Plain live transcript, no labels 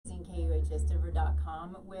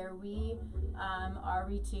manifestdenver.com, where we are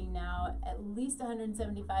reaching now at least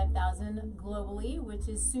 175,000 globally, which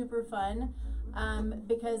is super fun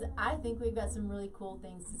because I think we've got some really cool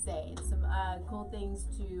things to say, some cool things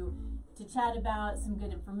to chat about, some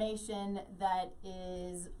good information that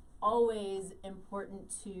is always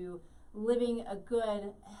important to living a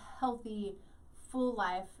good, healthy, full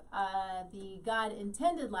life, the God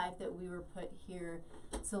intended life that we were put here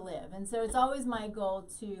to live. And so it's always my goal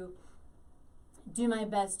to do my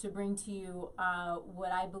best to bring to you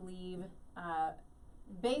what I believe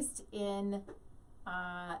based in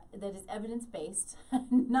that is evidence-based,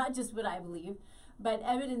 not just what I believe, but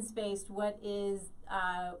evidence-based, what is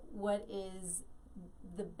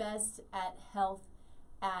the best at health,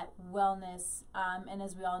 at wellness, and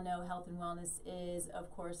as we all know, health and wellness is,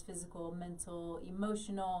 of course, physical, mental,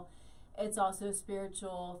 emotional. It's also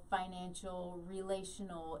spiritual, financial,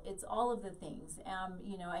 relational. It's all of the things.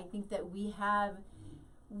 I think that we have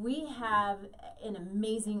an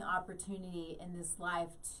amazing opportunity in this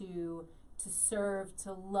life to serve,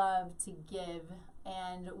 to love, to give.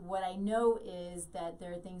 And what I know is that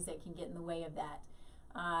there are things that can get in the way of that.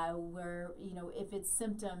 Where, if it's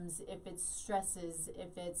symptoms, if it's stresses,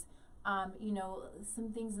 if it's,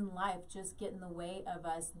 some things in life just get in the way of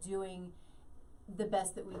us doing the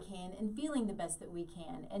best that we can and feeling the best that we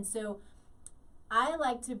can. And so I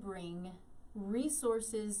like to bring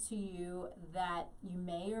resources to you that you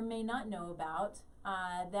may or may not know about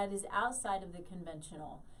that is outside of the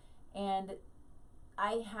conventional. And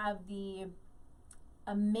I have the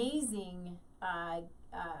amazing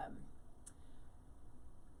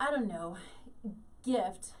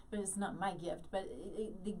gift, but it's not my gift, but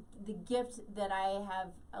the gift that I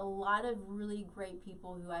have a lot of really great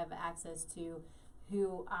people who I have access to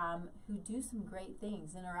who do some great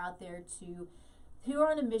things and are out there who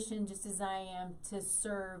are on a mission just as I am to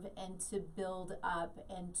serve and to build up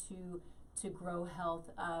and to grow health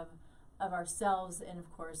of ourselves and of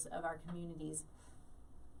course of our communities.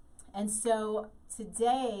 And so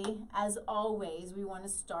today, as always, we want to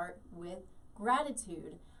start with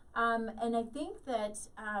gratitude. And I think that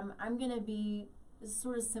I'm going to be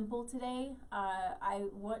sort of simple today. I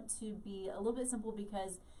want to be a little bit simple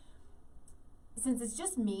because since it's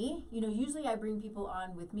just me, usually I bring people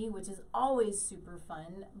on with me, which is always super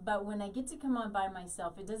fun. But when I get to come on by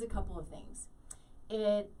myself, it does a couple of things.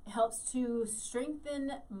 It helps to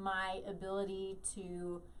strengthen my ability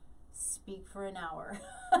to speak for an hour.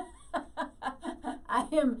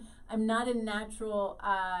 I'm not a natural,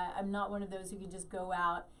 I'm not one of those who can just go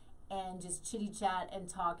out and just chitty chat and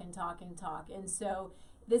talk and talk and talk. And so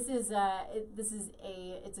it's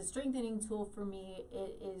a strengthening tool for me.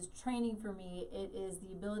 It is training for me. It is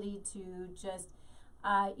the ability to just,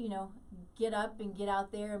 get up and get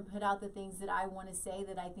out there and put out the things that I want to say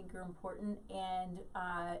that I think are important and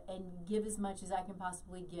give as much as I can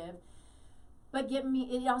possibly give. But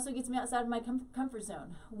it also gets me outside of my comfort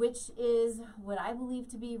zone, which is what I believe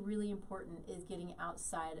to be really important, is getting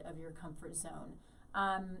outside of your comfort zone.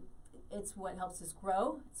 It's what helps us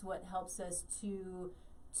grow. It's what helps us to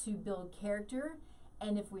build character.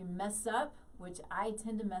 And if we mess up, which I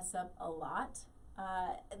tend to mess up a lot,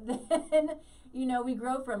 then, we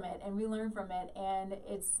grow from it and we learn from it. And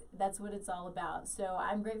that's what it's all about. So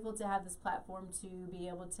I'm grateful to have this platform to be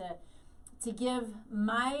able to give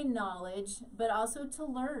my knowledge, but also to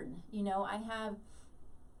learn. I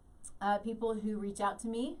have people who reach out to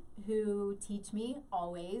me, who teach me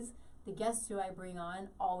always. The guests who I bring on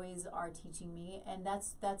always are teaching me, and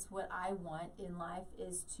that's what I want in life,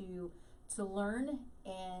 is to learn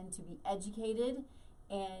and to be educated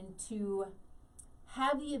and to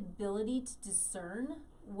have the ability to discern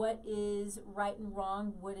what is right and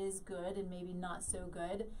wrong, what is good and maybe not so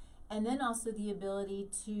good, and then also the ability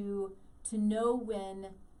to know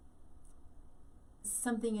when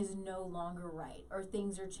something is no longer right or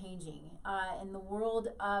things are changing. In the world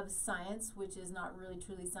of science, which is not really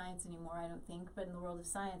truly science anymore, I don't think, but in the world of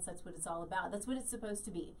science, that's what it's all about. That's what it's supposed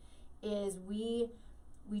to be, is we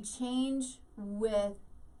change with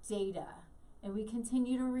data, and we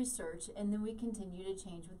continue to research, and then we continue to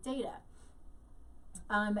change with data.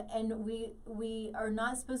 And we are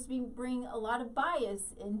not supposed to bring a lot of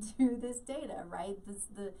bias into this data, right?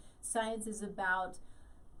 The science is about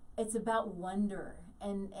wonder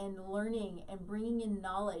and learning and bringing in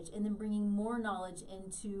knowledge and then bringing more knowledge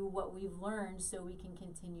into what we've learned so we can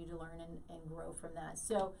continue to learn and grow from that.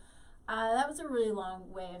 So that was a really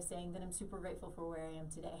long way of saying that I'm super grateful for where I am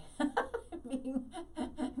today,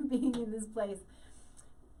 being in this place.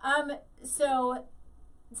 So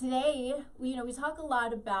today, we talk a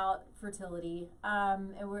lot about fertility,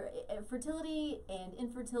 and we're fertility and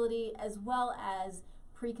infertility, as well as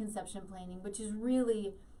preconception planning, which is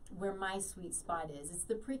really where my sweet spot is. It's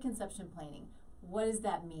the preconception planning. What does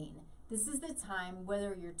that mean? This is the time,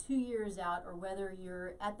 whether you're 2 years out or whether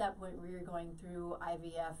you're at that point where you're going through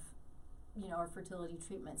IVF, or fertility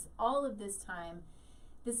treatments. All of this time,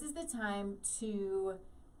 this is the time to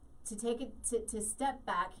take it to step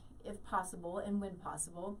back, if possible and when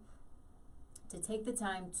possible, to take the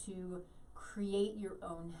time to create your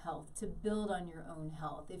own health, to build on your own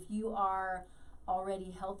health. If you are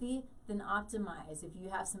already healthy, then optimize. If you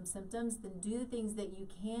have some symptoms, then do the things that you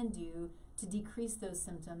can do to decrease those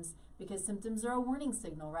symptoms, because symptoms are a warning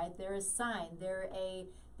signal, right? They're a sign. They're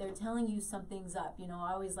telling you something's up.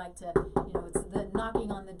 I always like to, it's the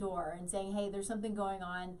knocking on the door and saying, hey, there's something going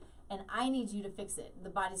on, and I need you to fix it. The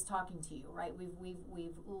body's talking to you, right? We've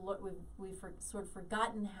sort of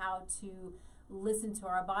forgotten how to listen to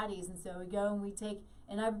our bodies, and so we go and we take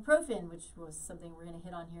an ibuprofen, which was something we're going to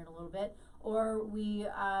hit on here in a little bit, or we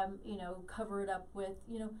cover it up with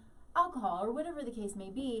alcohol or whatever the case may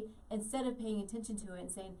be, instead of paying attention to it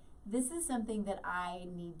and saying, this is something that I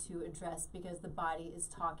need to address because the body is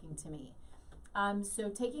talking to me. So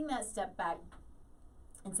taking that step back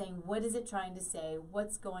and saying, what is it trying to say?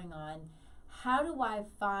 What's going on? How do I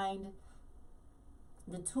find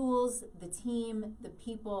the tools, the team, the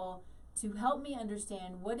people to help me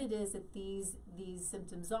understand what it is that these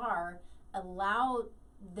symptoms are, allow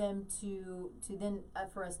them to then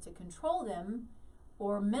for us to control them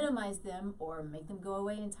or minimize them or make them go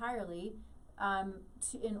away entirely,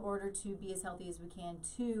 in order to be as healthy as we can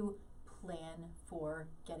to plan for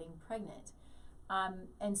getting pregnant.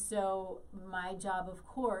 And so my job, of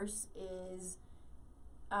course, is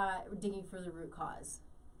digging for the root cause.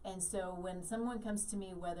 And so when someone comes to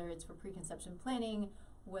me, whether it's for preconception planning,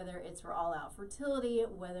 whether it's for all-out fertility,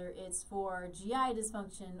 whether it's for GI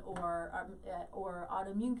dysfunction or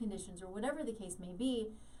autoimmune conditions or whatever the case may be,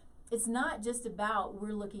 it's not just about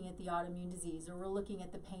we're looking at the autoimmune disease or we're looking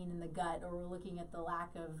at the pain in the gut or we're looking at the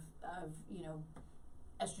lack of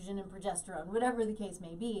estrogen and progesterone, whatever the case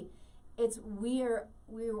may be. It's we are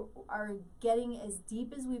getting as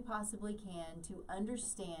deep as we possibly can to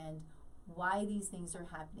understand why these things are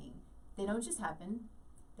happening. They don't just happen;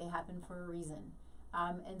 they happen for a reason.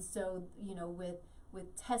 And so,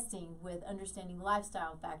 with testing, with understanding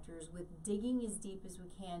lifestyle factors, with digging as deep as we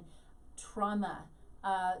can, trauma,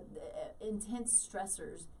 intense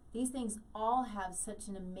stressors, these things all have such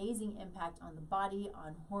an amazing impact on the body,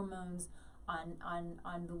 on hormones,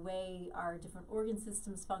 on the way our different organ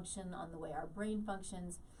systems function, on the way our brain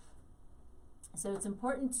functions. So it's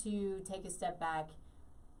important to take a step back,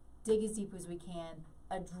 dig as deep as we can,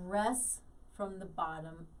 address from the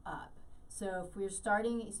bottom up. So if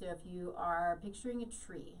you are picturing a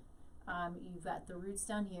tree, you've got the roots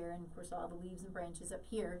down here, and of course all the leaves and branches up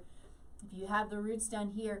here. If you have the roots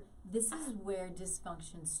down here, this is where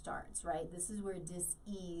dysfunction starts, right? This is where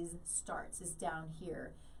dis-ease starts, is down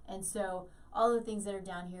here. And so all the things that are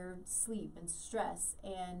down here, sleep and stress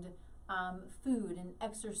and food and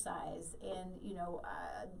exercise and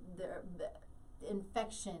the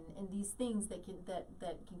infection and these things that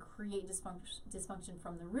can create dysfunction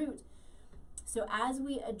from the root. So as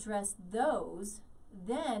we address those,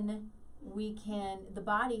 then the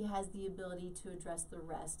body has the ability to address the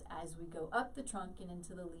rest as we go up the trunk and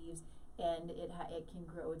into the leaves, and it can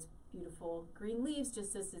grow its beautiful green leaves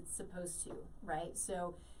just as it's supposed to, right?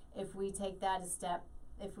 So if we take that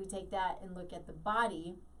and look at the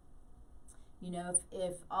body,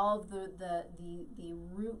 if all of the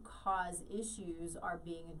root cause issues are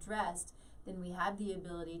being addressed, then we have the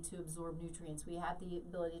ability to absorb nutrients. We have the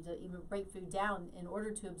ability to even break food down in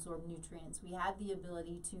order to absorb nutrients. We have the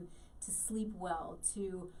ability to sleep well,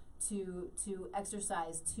 to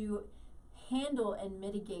exercise, to handle and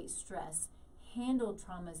mitigate stress, handle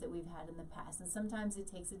traumas that we've had in the past. And sometimes it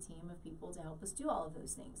takes a team of people to help us do all of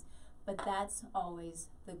those things. But that's always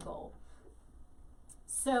the goal.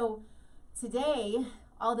 So today,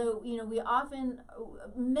 although,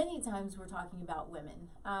 many times we're talking about women,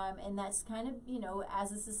 and that's kind of,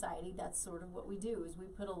 as a society, that's sort of what we do, is we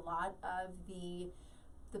put a lot of the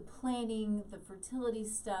planning, the fertility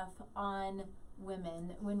stuff on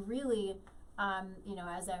women, when really,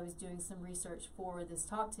 as I was doing some research for this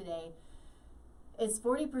talk today, it's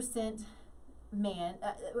 40% man,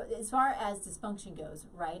 as far as dysfunction goes,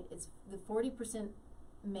 right? It's the 40%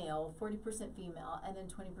 male, 40% female, and then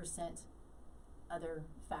 20% other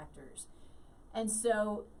factors. And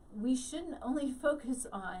so we shouldn't only focus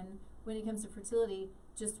on, when it comes to fertility,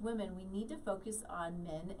 just women. We need to focus on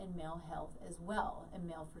men and male health as well, and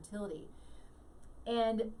male fertility.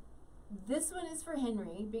 And this one is for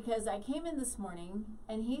Henry, because I came in this morning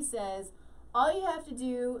and he says, all you have to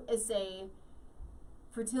do is say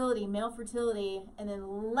fertility, male fertility, and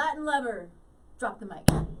then Latin lover, drop the mic.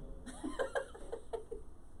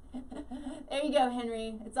 There you go,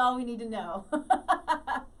 Henry. It's all we need to know.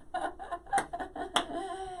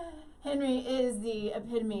 Henry is the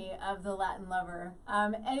epitome of the Latin lover.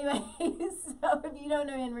 Anyway, so if you don't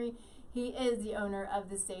know Henry, he is the owner of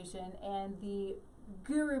the station and the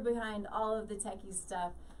guru behind all of the techie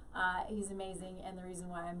stuff. He's amazing, and the reason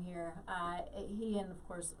why I'm here. He and, of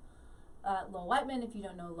course, Lowell Whiteman. If you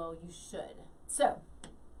don't know Lowell, you should. So,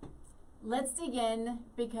 let's dig in,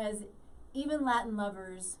 because even Latin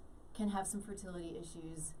lovers can have some fertility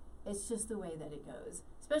issues. It's just the way that it goes,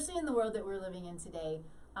 especially in the world that we're living in today.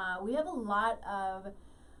 We have a lot of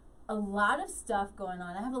stuff going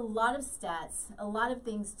on. I have a lot of stats, a lot of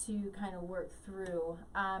things to kind of work through.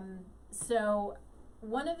 So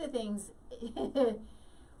one of the things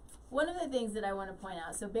that I want to point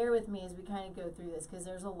out, so bear with me as we kind of go through this, because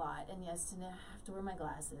there's a lot, and yes, I have to wear my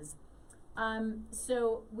glasses.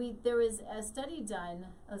 So there was a study done,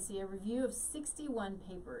 let's see, a review of 61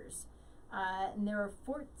 papers, and there were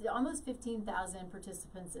almost 15,000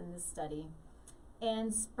 participants in this study.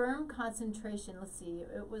 And sperm concentration, let's see,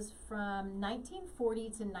 it was from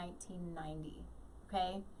 1940 to 1990,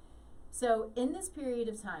 okay? So in this period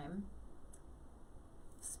of time,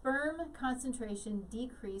 sperm concentration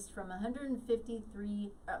decreased from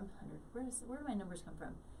 153, where do my numbers come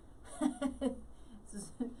from? This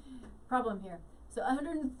is a problem here. So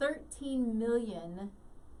 113 million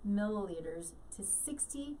milliliters to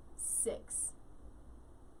 66.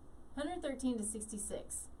 113 to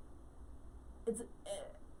 66. It's,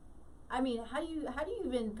 I mean, how do you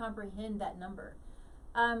even comprehend that number?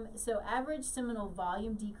 So average seminal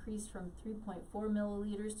volume decreased from 3.4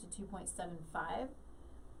 milliliters to 2.75.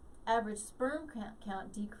 Average sperm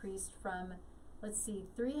count decreased from, let's see,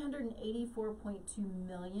 384.2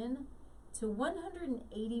 million to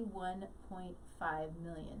 181.5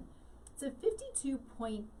 million. It's a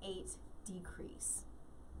 52.8 decrease.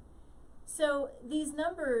 So these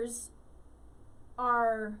numbers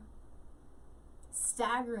are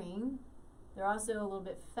staggering. They're also a little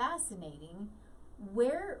bit fascinating.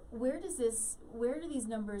 Where do these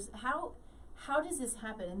numbers, how does this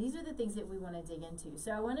happen? And these are the things that we want to dig into.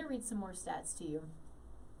 So I want to read some more stats to you.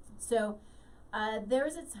 So there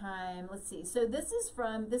was a time, let's see, so this is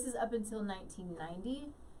up until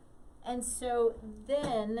 1990. And so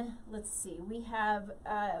then, let's see, we have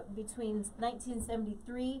between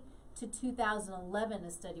 1973 to 2011,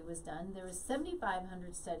 a study was done. There was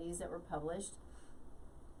 7,500 studies that were published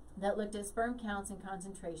that looked at sperm counts and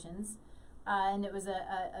concentrations. And it was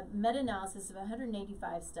a meta-analysis of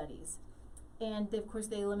 185 studies. And of course,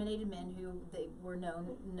 they eliminated men who they were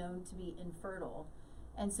known to be infertile.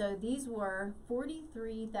 And so these were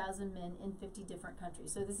 43,000 men in 50 different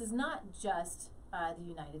countries. So this is not just the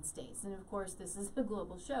United States. And of course, this is a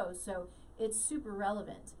global show, so it's super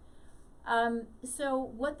relevant.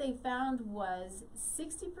 So what they found was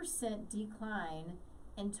 60% decline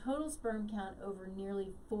in total sperm count over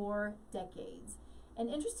nearly 4 decades. And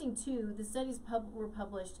interesting too, the studies were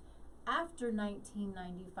published after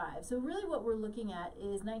 1995. So really what we're looking at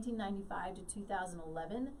is 1995 to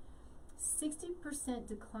 2011, 60%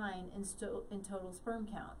 decline in total sperm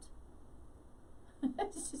count.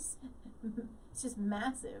 It's just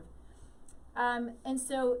massive. And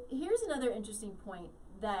so here's another interesting point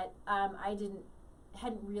that I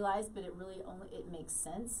hadn't realized, but it makes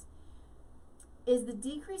sense, is the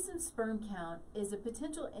decrease in sperm count is a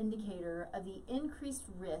potential indicator of the increased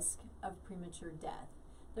risk of premature death.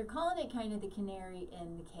 They're calling it kind of the canary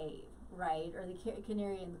in the cave, right? Or the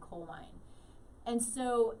canary in the coal mine. And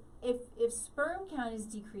so if sperm count is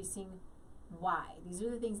decreasing, why? These are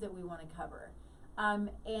the things that we want to cover.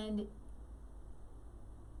 And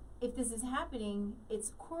if this is happening,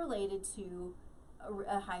 it's correlated to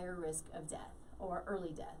a higher risk of death or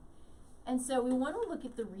early death. And so we want to look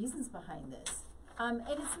at the reasons behind this. And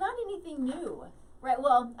it's not anything new, right?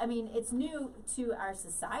 Well, I mean, it's new to our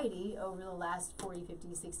society over the last 40,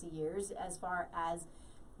 50, 60 years as far as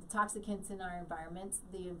the toxicants in our environments,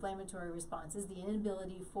 the inflammatory responses, the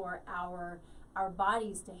inability for our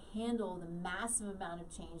bodies to handle the massive amount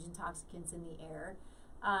of change in toxicants in the air,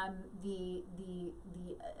 the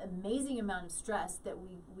amazing amount of stress that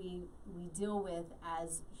we deal with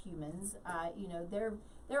as humans. You know,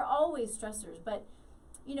 they're always stressors, but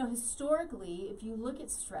you know, historically, if you look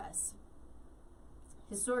at stress,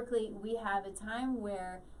 historically we have a time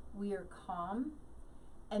where we are calm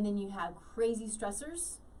and then you have crazy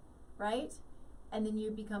stressors, right? And then you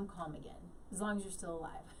become calm again, as long as you're still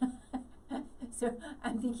alive. So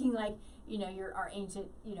I'm thinking like, our ancient,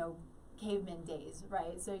 caveman days,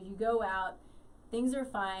 right? So you go out, things are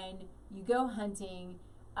fine, you go hunting,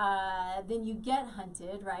 then you get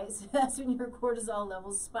hunted, right? So that's when your cortisol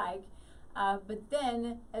levels spike. But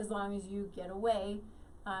then, as long as you get away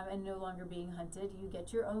and no longer being hunted, you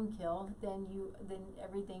get your own kill, then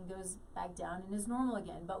everything goes back down and is normal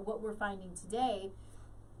again. But what we're finding today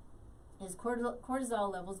is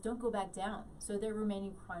cortisol levels don't go back down, so they're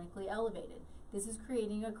remaining chronically elevated. This is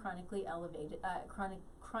creating a chronically elevated,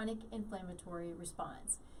 chronic inflammatory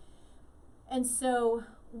response. And so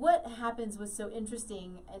what happens was so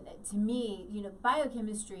interesting, and to me,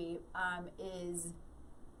 biochemistry is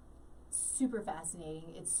super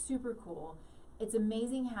fascinating. It's super cool. It's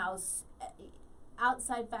amazing how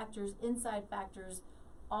outside factors, inside factors,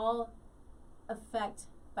 all affect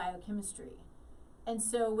biochemistry. And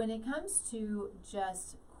so when it comes to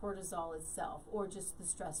just cortisol itself, or just the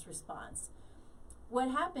stress response, what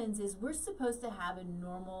happens is we're supposed to have a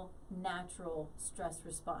normal, natural stress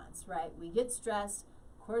response, right? We get stressed,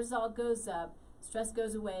 cortisol goes up, stress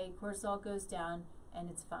goes away, cortisol goes down, and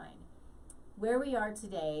it's fine. Where we are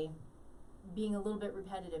today, being a little bit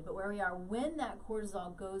repetitive, but where we are when that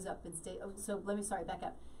cortisol goes up and back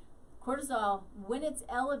up. Cortisol, when it's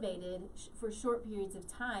elevated for short periods of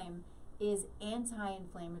time, is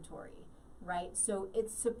anti-inflammatory, right? So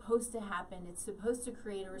it's supposed to happen. It's supposed to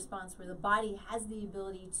create a response where the body has the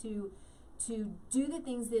ability to do the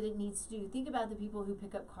things that it needs to do. Think about the people who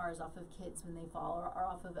pick up cars off of kids when they fall, or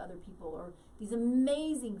off of other people, or these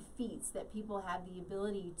amazing feats that people have the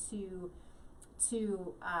ability to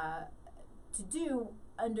do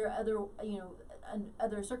under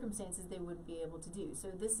other circumstances they wouldn't be able to do.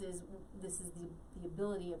 So this is the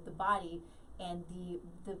ability of the body, and the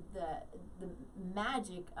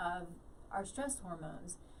magic of our stress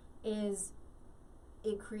hormones is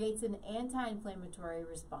it creates an anti-inflammatory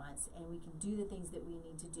response, and we can do the things that we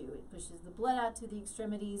need to do. It pushes the blood out to the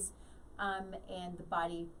extremities, and the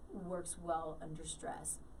body works well under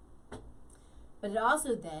stress. But it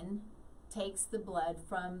also then takes the blood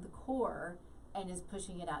from the core and is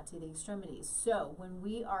pushing it out to the extremities. So when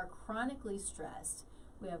we are chronically stressed,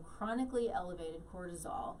 we have chronically elevated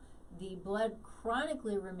cortisol, the blood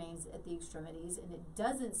chronically remains at the extremities and it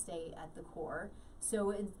doesn't stay at the core.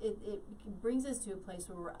 So it brings us to a place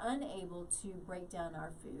where we're unable to break down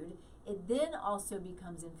our food. It then also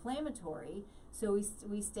becomes inflammatory. So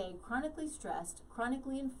we stay chronically stressed,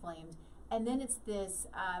 chronically inflamed, and then it's this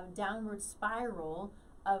downward spiral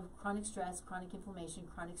of chronic stress, chronic inflammation,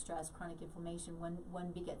 chronic stress, chronic inflammation.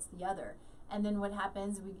 One begets the other. And then what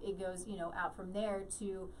happens, it goes, out from there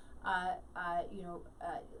to,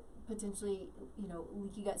 potentially,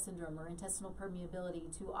 leaky gut syndrome or intestinal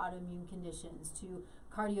permeability, to autoimmune conditions, to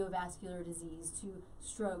cardiovascular disease, to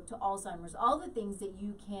stroke, to Alzheimer's, all the things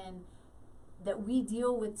that we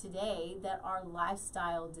deal with today that are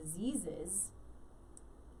lifestyle diseases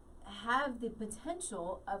have the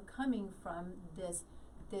potential of coming from this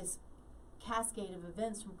cascade of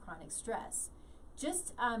events from chronic stress.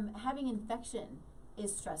 Just having infection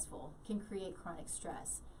is stressful, can create chronic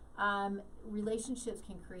stress. Relationships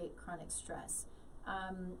can create chronic stress.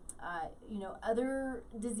 Other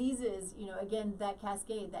diseases, again, that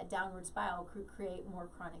cascade, that downward spiral could create more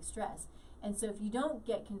chronic stress. And so if you don't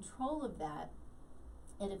get control of that,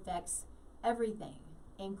 it affects everything,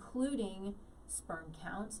 including sperm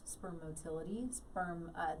count, sperm motility,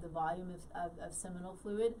 the volume of seminal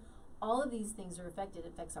fluid. All of these things are affected.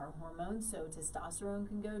 It affects our hormones, so testosterone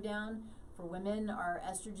can go down. For women, our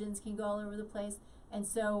estrogens can go all over the place. And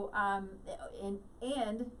so,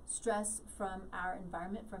 and stress from our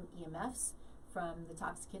environment, from EMFs, from the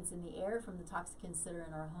toxicants in the air, from the toxicants that are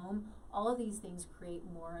in our home, all of these things create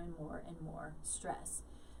more and more and more stress.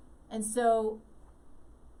 And so,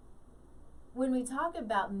 when we talk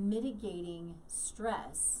about mitigating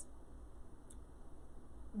stress,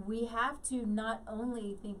 we have to not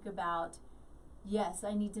only think about, yes,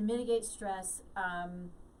 I need to mitigate stress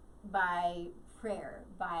by prayer,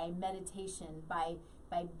 by meditation, by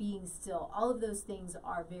being still. All of those things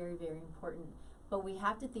are very, very important. But we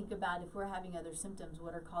have to think about, if we're having other symptoms,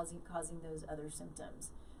 what are causing those other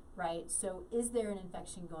symptoms, right? So is there an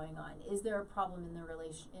infection going on? Is there a problem in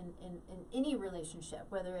in any relationship,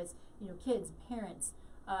 whether it's kids, parents,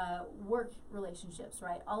 work relationships,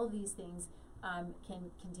 right? All of these things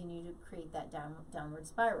can continue to create that downward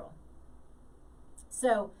spiral.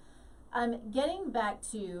 So getting back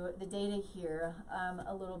to the data here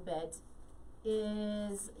a little bit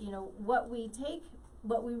is, what we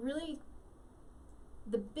really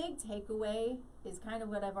the big takeaway is kind of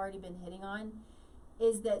what I've already been hitting on,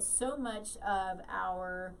 is that so much of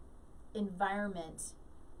our environment,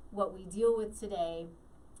 what we deal with today,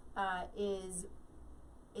 is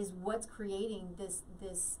what's creating this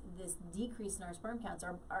decrease in our sperm counts.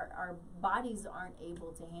 Our bodies aren't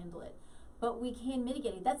able to handle it, but we can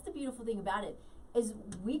mitigate it. That's the beautiful thing about it, is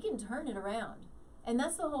we can turn it around. And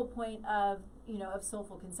that's the whole point of, of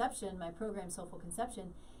Soulful Conception, my program Soulful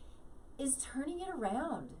Conception, is turning it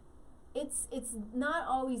around. It's not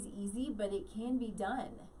always easy, but it can be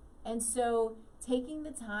done. And so taking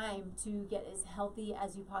the time to get as healthy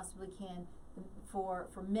as you possibly can for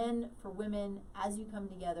men, for women, as you come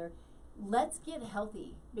together, let's get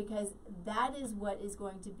healthy, because that is what is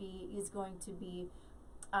going to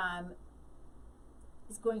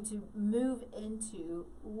move into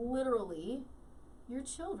literally your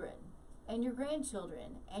children and your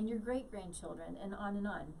grandchildren and your great-grandchildren, and on and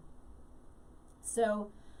on.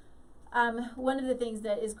 So one of the things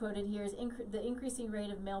that is quoted here is the increasing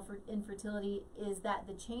rate of male infertility is that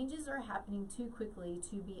the changes are happening too quickly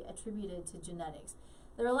to be attributed to genetics.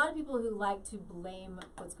 There are a lot of people who like to blame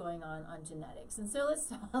what's going on genetics. And so let's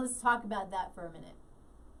talk about that for a minute.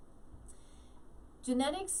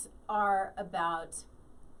 Genetics are about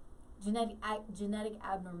genetic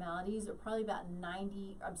abnormalities are probably about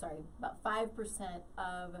 5%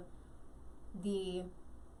 of the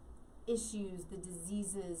issues, the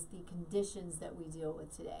diseases, the conditions that we deal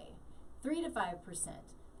with today. 3 to 5%.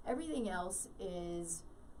 Everything else is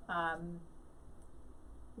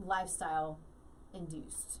lifestyle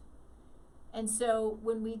induced. And so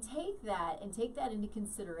when we take that into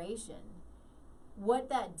consideration, what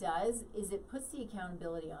that does is it puts the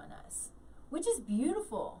accountability on us, which is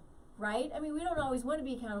beautiful, right? I mean, we don't always want to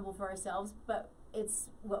be accountable for ourselves, but that's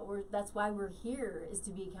why we're here, is to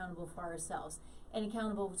be accountable for ourselves and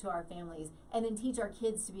accountable to our families, and then teach our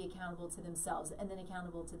kids to be accountable to themselves and then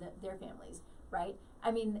accountable to their families, right?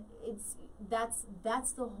 I mean, that's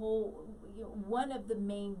the whole, one of the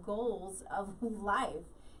main goals of life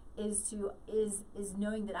is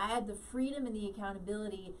knowing that I had the freedom and the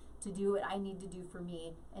accountability to do what I need to do for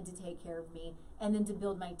me and to take care of me, and then to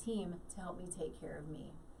build my team to help me take care of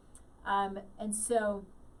me. And so,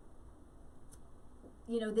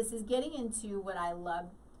 this is getting into what I love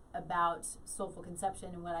about Soulful Conception,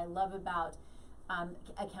 and what I love about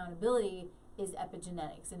accountability is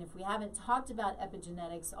epigenetics. And if we haven't talked about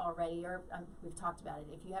epigenetics already, or we've talked about it,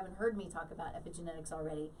 if you haven't heard me talk about epigenetics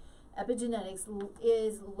already, epigenetics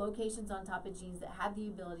is locations on top of genes that have the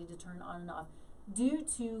ability to turn on and off due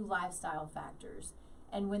to lifestyle factors.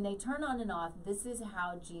 And when they turn on and off, this is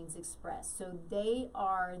how genes express. So they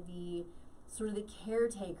are the sort of the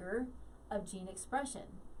caretaker of gene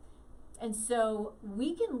expression. And so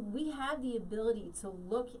we have the ability to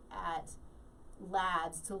look at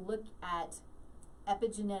labs, to look at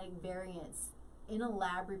epigenetic variants in a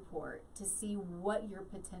lab report to see what your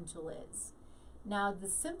potential is. Now, the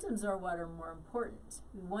symptoms are what are more important.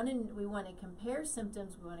 We want to compare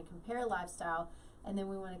symptoms, we want to compare lifestyle, and then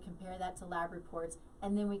we want to compare that to lab reports,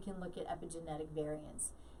 and then we can look at epigenetic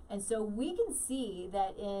variants. And so we can see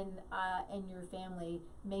that in your family,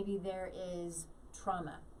 maybe there is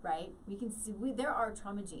trauma, right? We can see there are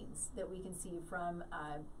trauma genes that we can see from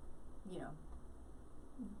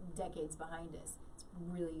decades behind us. It's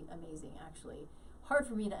really amazing, actually. Hard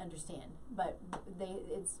for me to understand, but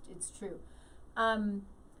it's true.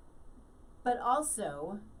 But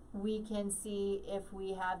also, we can see if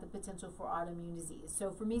we have the potential for autoimmune disease.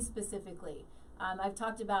 So for me specifically, I've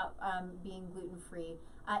talked about being gluten-free.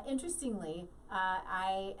 Interestingly,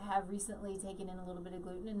 I have recently taken in a little bit of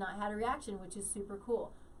gluten and not had a reaction, which is super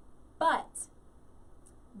cool. But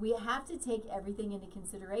we have to take everything into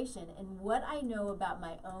consideration. And what I know about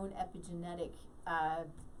my own epigenetic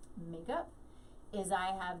makeup is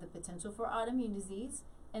I have the potential for autoimmune disease,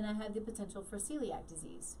 and I have the potential for celiac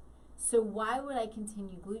disease. So why would I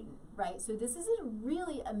continue gluten, right? So this is a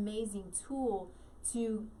really amazing tool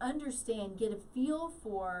to understand, get a feel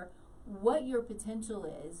for what your potential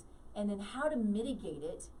is, and then how to mitigate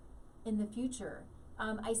it in the future.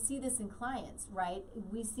 I see this in clients, right?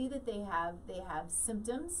 We see that they have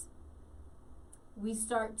symptoms. We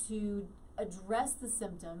start to address the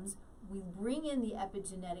symptoms. We bring in the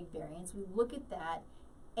epigenetic variants. We look at that.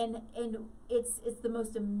 And it's the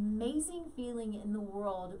most amazing feeling in the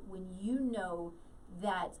world when you know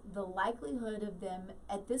that the likelihood of them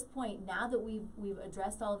at this point, now that we've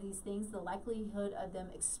addressed all of these things, the likelihood of them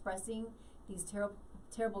expressing these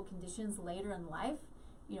terrible conditions later in life,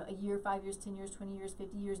 a year, 5 years, 10 years, 20 years,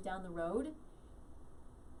 50 years down the road,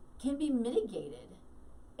 can be mitigated.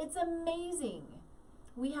 It's amazing.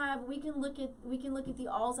 we can look at the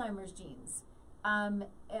Alzheimer's genes, and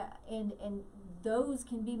those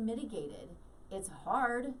can be mitigated. It's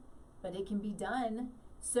hard, but it can be done.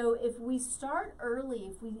 So if we start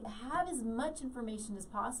early, if we have as much information as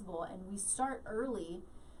possible, and we start early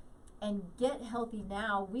and get healthy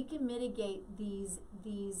now, we can mitigate these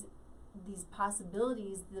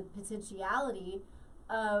possibilities, the potentiality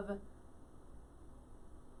of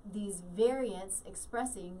these variants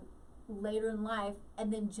expressing later in life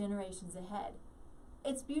and then generations ahead.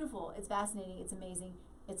 It's beautiful, it's fascinating, it's amazing.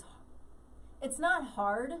 It's not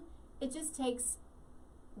hard, it just takes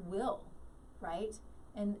will, right?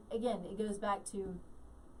 And again, it goes back to,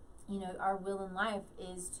 our will in life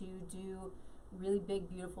is to do really big,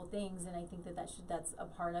 beautiful things, and I think that's a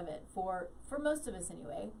part of it for most of us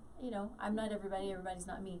anyway. I'm not everybody, everybody's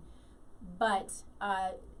not me, but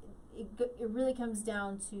it really comes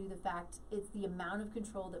down to the fact it's the amount of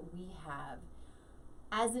control that we have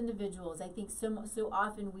as individuals. I think so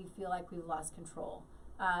often we feel like we've lost control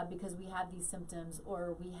because we have these symptoms,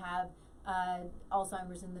 or we have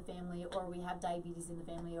Alzheimer's in the family, or we have diabetes in the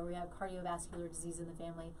family, or we have cardiovascular disease in the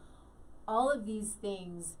family. All of these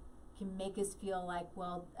things can make us feel like,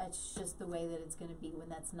 well, that's just the way that it's going to be, when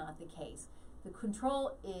that's not the case. The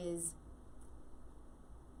control is,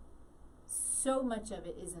 so much of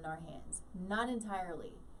it is in our hands. Not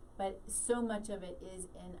entirely, but so much of it is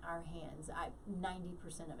in our hands.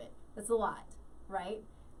 90% of it. That's a lot, right?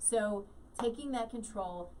 So taking that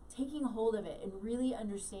control, taking hold of it, and really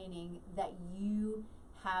understanding that you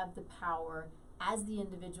have the power as the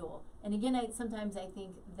individual. And again, sometimes I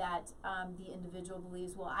think that the individual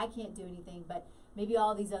believes, well, I can't do anything, but maybe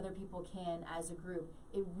all these other people can as a group.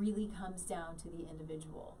 It really comes down to the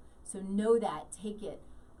individual. So know that, take it,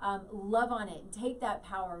 love on it, and take that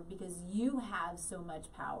power, because you have so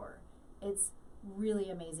much power. It's really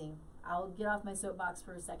amazing. I'll get off my soapbox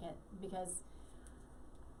for a second because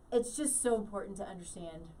it's just so important to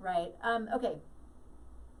understand, right? Okay.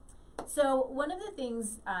 So one of the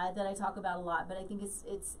things that I talk about a lot, but I think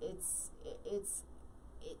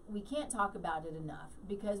we can't talk about it enough,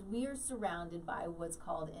 because we are surrounded by what's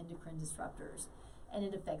called endocrine disruptors, and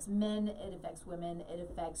it affects men, it affects women, it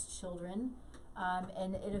affects children,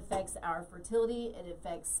 and it affects our fertility. It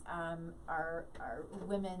affects our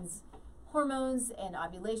women's hormones and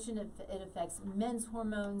ovulation. It affects men's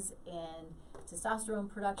hormones and testosterone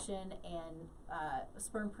production and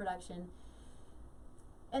sperm production.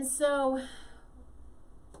 And so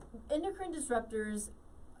endocrine disruptors,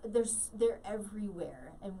 they're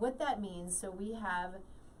everywhere. And what that means, so we have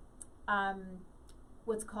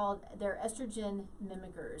what's called, they're estrogen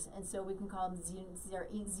mimickers. And so we can call them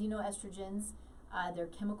xenoestrogens. They're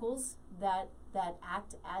chemicals that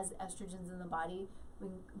act as estrogens in the body.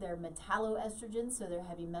 They're metalloestrogens, so they're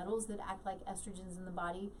heavy metals that act like estrogens in the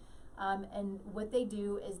body. And what they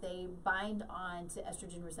do is they bind on to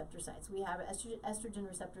estrogen receptor sites. We have estrogen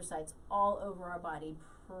receptor sites all over our body,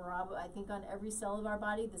 I think on every cell of our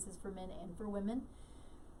body. This is for men and for women.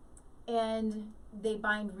 And they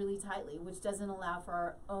bind really tightly, which doesn't allow for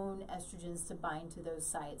our own estrogens to bind to those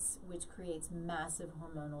sites, which creates massive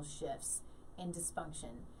hormonal shifts and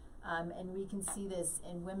dysfunction. And we can see this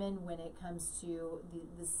in women when it comes to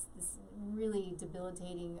this really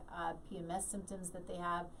debilitating PMS symptoms that they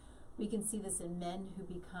have. We can see this in men who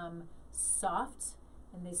become soft,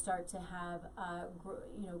 and they start to have,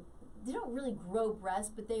 they don't really grow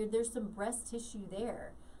breasts, but there's some breast tissue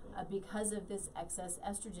there because of this excess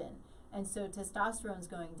estrogen. And so testosterone's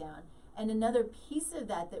going down. And another piece of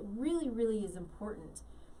that really, really is important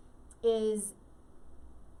is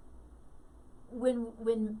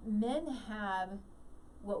when men have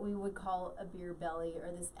what we would call a beer belly,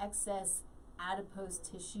 or this excess adipose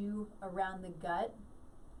tissue around the gut,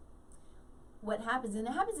 what happens, and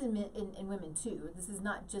it happens in women too, this is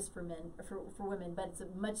not just for men, for women, but it's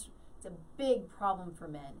a big problem for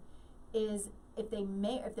men, is if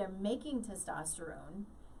they're making testosterone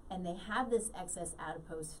and they have this excess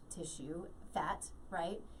adipose tissue, fat,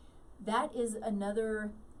 right, that is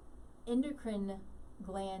another endocrine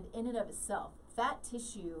gland in and of itself. Fat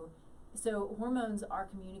tissue, so hormones are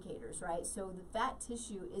communicators, right? So the fat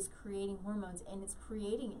tissue is creating hormones, and it's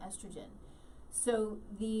creating estrogen. So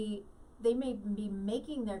they may be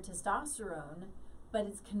making their testosterone, but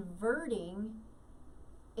it's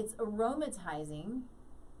aromatizing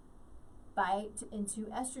into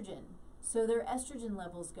estrogen. So their estrogen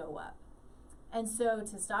levels go up. And so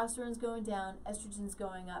testosterone's going down, estrogen's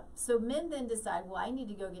going up. So men then decide, well, I need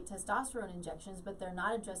to go get testosterone injections, but they're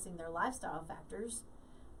not addressing their lifestyle factors,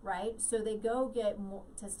 right? So they go get more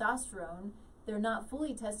testosterone they're not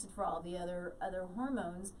fully tested for all the other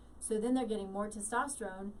hormones, so then they're getting more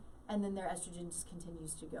testosterone, and then their estrogen just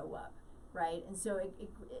continues to go up, right? And so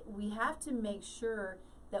we have to make sure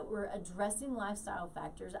that we're addressing lifestyle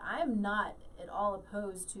factors. I'm not at all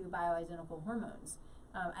opposed to bioidentical hormones.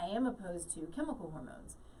 I am opposed to chemical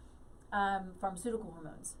hormones, pharmaceutical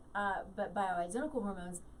hormones, but bioidentical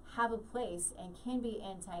hormones have a place and can be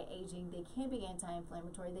anti-aging, they can be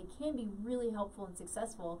anti-inflammatory, they can be really helpful and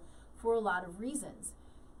successful for a lot of reasons.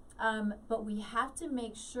 But we have to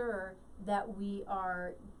make sure that we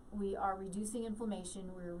are reducing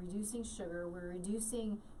inflammation, we're reducing sugar, we're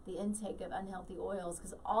reducing the intake of unhealthy oils,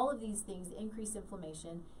 because all of these things increase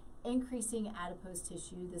inflammation, increasing adipose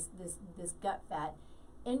tissue, this gut fat,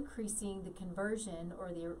 increasing the conversion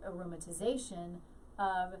or the aromatization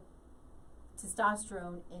of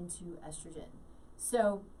testosterone into estrogen.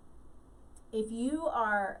 So if you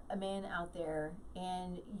are a man out there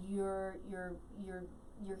and you're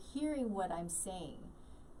hearing what I'm saying,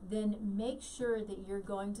 then make sure that you're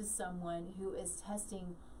going to someone who is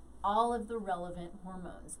testing all of the relevant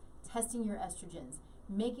hormones, testing your estrogens,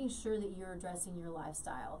 making sure that you're addressing your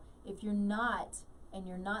lifestyle. If you're not, and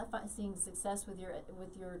you're not seeing success with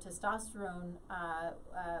your testosterone,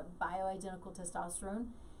 bioidentical testosterone,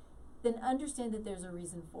 then understand that there's a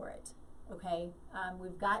reason for it. Okay, we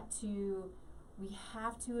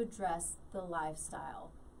have to address the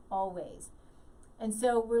lifestyle always. And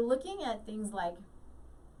so we're looking at things like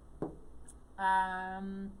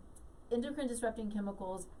endocrine disrupting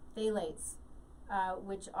chemicals, phthalates,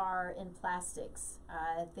 which are in plastics.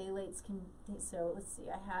 Phthalates can, so let's see,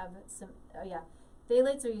 I have some,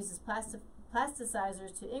 phthalates are used as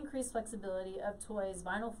plasticizers to increase flexibility of toys,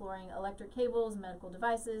 vinyl flooring, electric cables, medical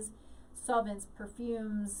devices, solvents,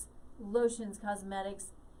 perfumes, lotions,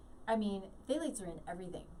 cosmetics. I mean, phthalates are in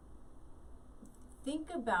everything.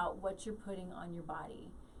 Think about what you're putting on your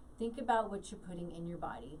body. Think about what you're putting in your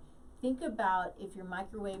body. Think about if you're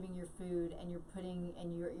microwaving your food and you're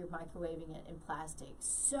microwaving it in plastic.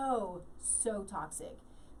 So toxic.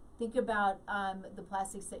 Think about the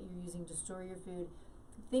plastics that you're using to store your food.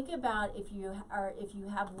 Think about if you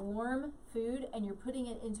have warm food and you're putting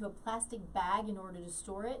it into a plastic bag in order to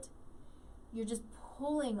store it. You're just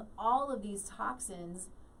pulling all of these toxins.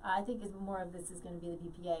 I think more of this is going to be the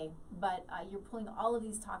BPA, but you're pulling all of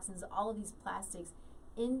these toxins, all of these plastics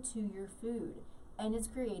into your food, and it's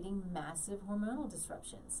creating massive hormonal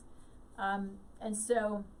disruptions. And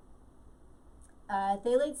so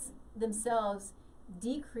phthalates themselves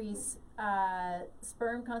decrease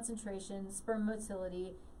sperm concentration, sperm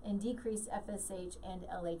motility, and decrease FSH and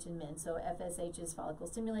LH in men. So FSH is follicle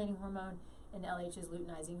stimulating hormone, and LH is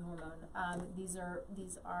luteinizing hormone. These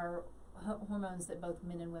are hormones that both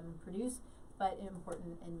men and women produce, but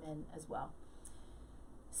important in men as well.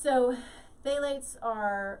 So phthalates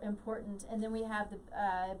are important, and then we have the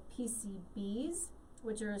PCBs,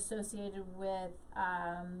 which are associated with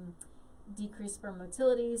decreased sperm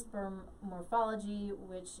motility, sperm morphology,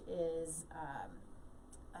 which is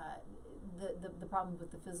the problem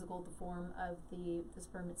with the physical, the form of the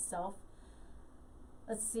sperm itself.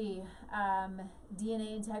 Let's see,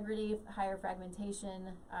 DNA integrity, higher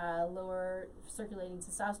fragmentation, lower circulating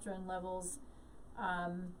testosterone levels,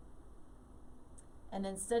 and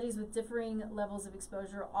then studies with differing levels of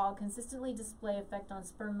exposure all consistently display effect on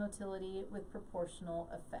sperm motility with proportional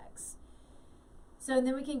effects. So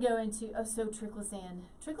then we can go into, triclosan.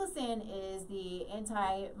 Triclosan is the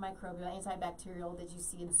antimicrobial, antibacterial that you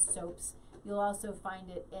see in soaps. You'll also find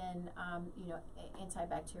it in,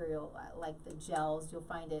 antibacterial, like the gels. You'll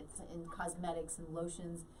find it in cosmetics and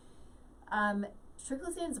lotions.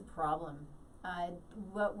 Triclosan is a problem.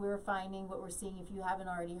 What we're finding, what we're seeing, if you haven't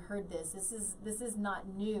already heard this is not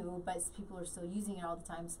new, but people are still using it all the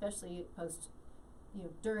time, especially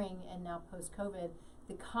during and now post-COVID.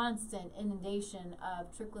 The constant inundation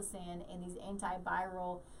of triclosan and these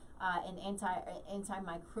antiviral and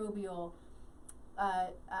antimicrobial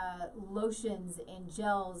lotions and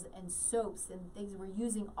gels and soaps and things we're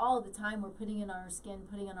using all the time. We're putting it on our skin,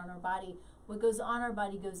 putting it on our body. What goes on our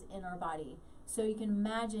body goes in our body. So you can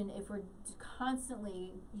imagine if we're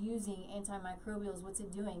constantly using antimicrobials, what's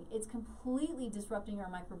it doing? It's completely disrupting our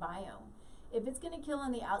microbiome. If it's going to kill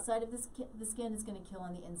on the outside of the skin, it's going to kill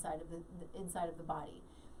on the inside of the body.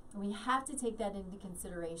 And we have to take that into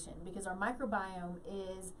consideration, because our microbiome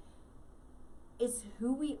it's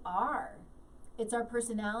who we are. It's our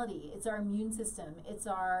personality. It's our immune system. It's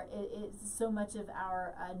so much of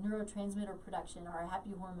our neurotransmitter production, our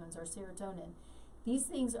happy hormones, our serotonin. These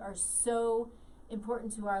things are so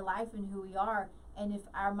important to our life and who we are. And if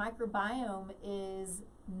our microbiome is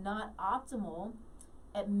not optimal,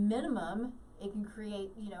 at minimum, It can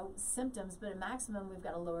create, symptoms, but at maximum, we've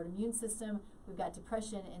got a lowered immune system, we've got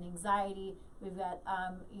depression and anxiety, we've got,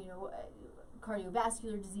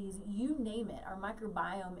 cardiovascular disease, you name it. Our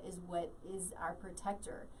microbiome is what is our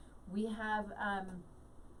protector. We have,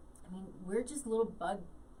 we're just little bug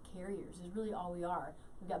carriers is really all we are.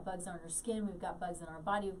 We've got bugs on our skin, we've got bugs in our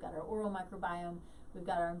body, we've got our oral microbiome, we've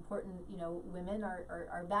got our important, women,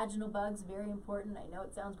 our vaginal bugs, very important. I know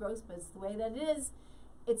it sounds gross, but it's the way that it is.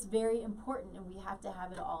 It's very important, and we have to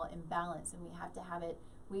have it all in balance, and we have to have it,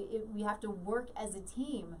 we have to work as a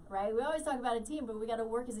team, right? We always talk about a team, but we got to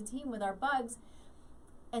work as a team with our bugs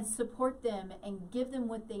and support them and give them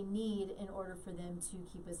what they need in order for them to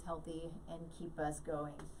keep us healthy and keep us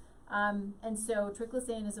going. And so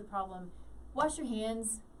triclosan is a problem. Wash your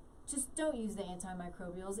hands. Just don't use the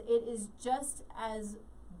antimicrobials. It is just as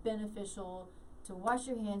beneficial to wash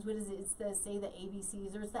your hands. What is it? It's the say the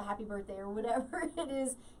ABCs, or it's the happy birthday, or whatever it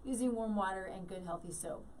is, using warm water and good healthy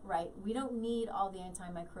soap, right? We don't need all the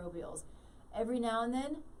antimicrobials. Every now and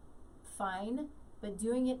then, fine, but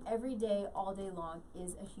doing it every day, all day long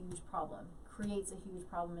is a huge problem. Creates a huge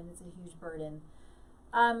problem, and it's a huge burden.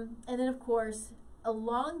 And then, of course,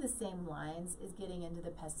 along the same lines is getting into the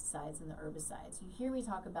pesticides and the herbicides. You hear me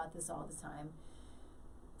talk about this all the time.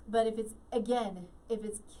 But if it's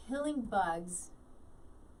killing bugs,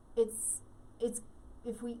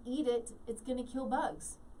 if we eat it, it's going to kill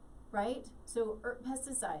bugs, right? So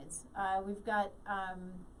pesticides, we've got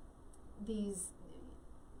these.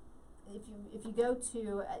 If you go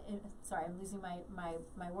to, sorry, I'm losing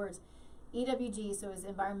my words. EWG, so is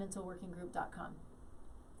environmentalworkinggroup.com.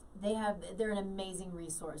 They're an amazing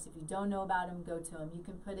resource. If you don't know about them, go to them. You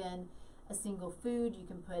can put in a single food, you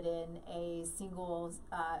can put in a single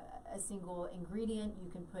ingredient, you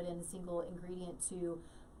can put in a single ingredient to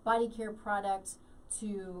body care products,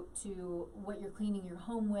 to what you're cleaning your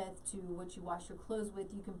home with, to what you wash your clothes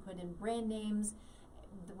with. You can put in brand names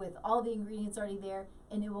with all the ingredients already there,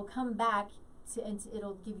 and it will come back and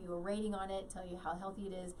it'll give you a rating on it, tell you how healthy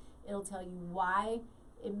it is. It'll tell you why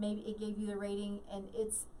it gave you the rating, and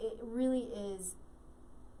it really is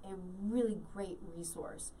a really great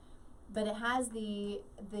resource. But it has the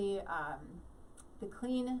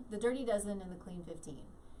Dirty Dozen and the Clean 15.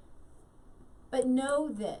 But know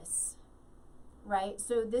this, right?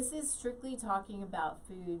 So this is strictly talking about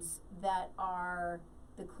foods that are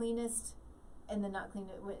the cleanest and the not clean.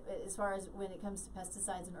 As far as when it comes to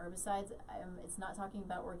pesticides and herbicides, it's not talking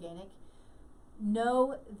about organic.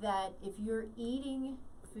 Know that if you're eating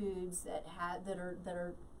foods that have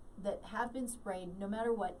been sprayed, no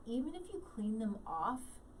matter what, even if you clean them off,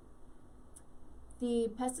 the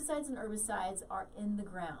pesticides and herbicides are in the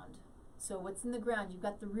ground. So what's in the ground? You've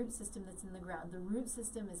got the root system that's in the ground. The root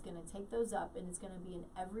system is going to take those up, and it's going to be in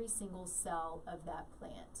every single cell of that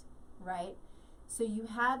plant, right? So you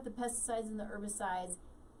have the pesticides and the herbicides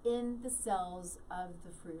in the cells of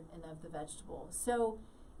the fruit and of the vegetable. So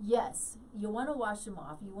yes, you want to wash them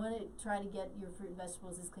off. You want to try to get your fruit and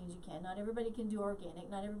vegetables as clean as you can. Not everybody can do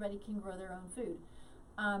organic. Not everybody can grow their own food.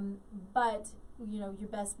 But your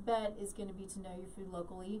best bet is going to be to know your food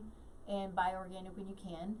locally and buy organic when you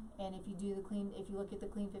can. And if you look at the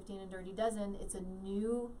Clean 15 and Dirty Dozen, it's a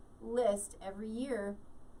new list every year.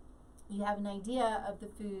 You have an idea of the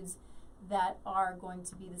foods that are going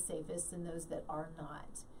to be the safest and those that are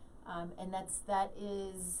not. And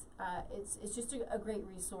it's just a great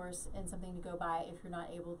resource and something to go by if you're not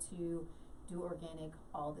able to do organic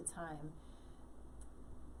all the time.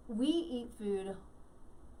 We eat food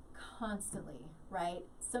constantly, right?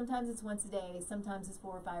 Sometimes it's once a day, sometimes it's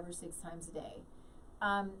 4 or 5 or 6 times a day.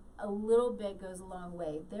 A little bit goes a long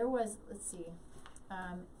way. There was,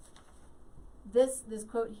 this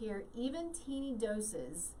quote here: even teeny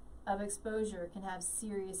doses of exposure can have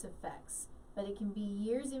serious effects, but it can be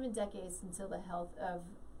years, even decades, until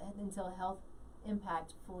health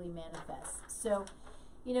impact fully manifests. So,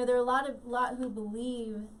 there are a lot who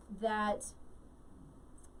believe that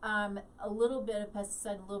a little bit of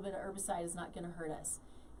pesticide, a little bit of herbicide is not going to hurt us.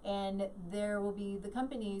 And there will be the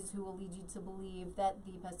companies who will lead you to believe that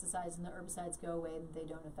the pesticides and the herbicides go away and they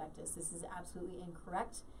don't affect us. This is absolutely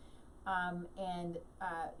incorrect.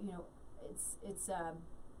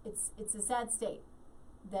 It's a sad state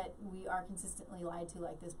that we are consistently lied to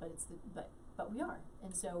like this, but we are.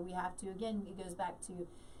 And so we have to, again, it goes back to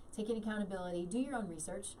taking accountability, do your own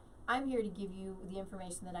research. I'm here to give you the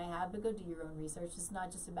information that I have, but go do your own research. It's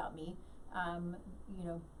not just about me.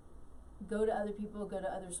 Go to other people, go to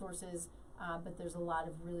other sources, but there's a lot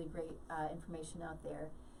of really great information out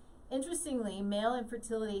there. Interestingly, male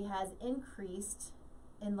infertility has increased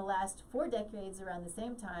in the last 4 decades around the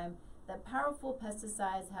same time that powerful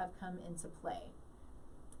pesticides have come into play.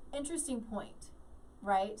 Interesting point,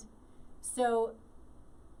 right? So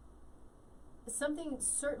something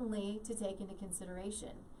certainly to take into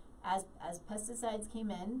consideration. As pesticides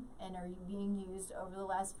came in and are being used over the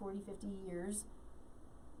last 40, 50 years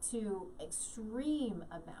to extreme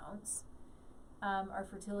amounts, our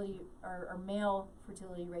male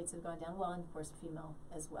fertility rates have gone down, well, and of course female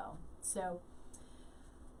as well. So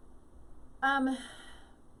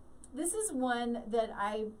this is one that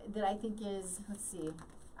I think is, let's see,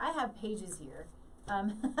 I have pages here.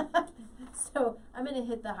 So I'm going to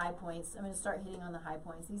hit the high points. I'm going to start hitting on the high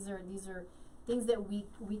points. These are things that we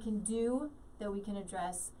can do, that we can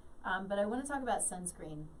address. But I want to talk about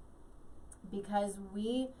sunscreen, because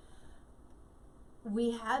we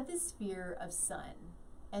have this fear of sun,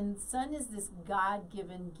 and sun is this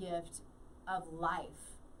God-given gift of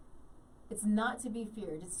life. It's not to be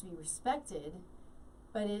feared, it's to be respected,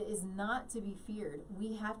 but it is not to be feared.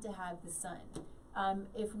 We have to have the sun.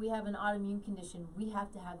 If we have an autoimmune condition, we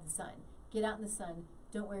have to have the sun. Get out in the sun.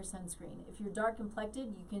 Don't wear sunscreen. If you're dark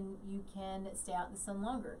complected, you can stay out in the sun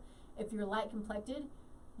longer. If you're light complected,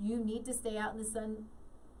 you need to stay out in the sun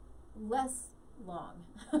less long.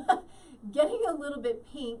 Getting a little bit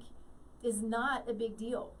pink is not a big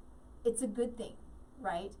deal. It's a good thing,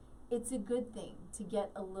 right? It's a good thing to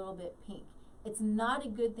get a little bit pink. It's not a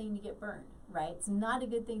good thing to get burned, right? It's not a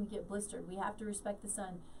good thing to get blistered. We have to respect the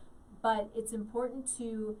sun. But it's important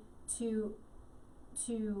to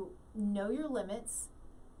know your limits,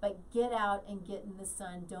 but get out and get in the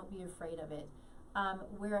sun. Don't be afraid of it.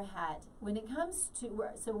 Wear a hat. When it comes to,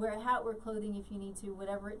 wear a hat, wear clothing if you need to,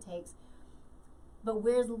 whatever it takes. But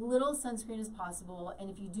wear as little sunscreen as possible. And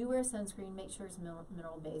if you do wear sunscreen, make sure it's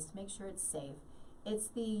mineral-based. Make sure it's safe. It's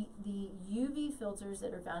the UV filters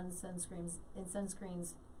that are found in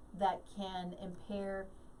sunscreens that can impair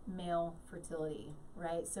male fertility,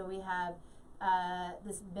 right? So we have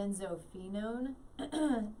this benzophenone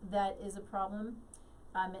that is a problem.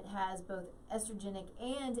 It has both estrogenic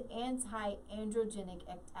and anti-androgenic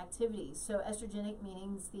activity. So estrogenic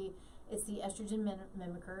meaning it's the estrogen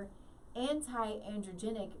mimicker.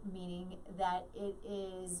 Anti-androgenic meaning that it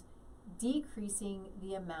is decreasing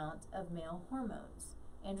the amount of male hormones.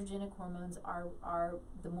 Androgenic hormones are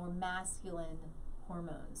the more masculine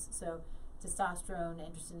hormones. So testosterone,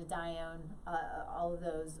 androstenedione, all of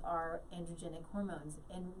those are androgenic hormones,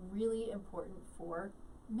 and really important for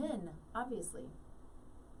men, obviously.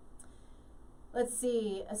 Let's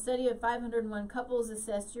see, a study of 501 couples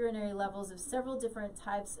assessed urinary levels of several different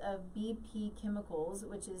types of BP chemicals,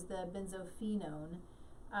 which is the benzophenone,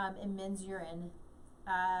 in men's urine.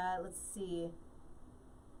 Let's see,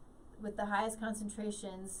 with the highest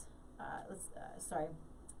concentrations,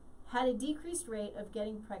 had a decreased rate of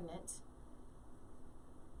getting pregnant.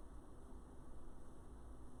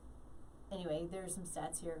 Anyway, there are some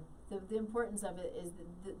stats here. The importance of it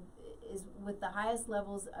is with the highest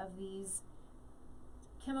levels of these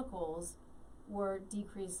chemicals were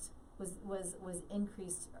decreased, was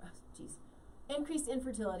increased, increased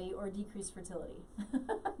infertility or decreased fertility.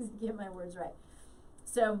 Get my words right.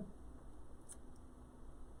 So,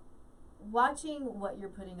 watching what you're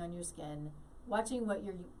putting on your skin, watching what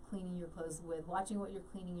you're cleaning your clothes with, watching what you're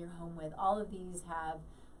cleaning your home with, all of these have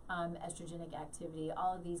estrogenic activity.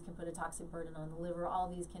 All of these can put a toxic burden on the liver. All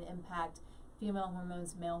of these can impact female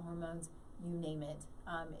hormones, male hormones, you name it.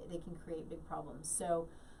 They can create big problems. So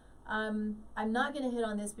I'm not going to hit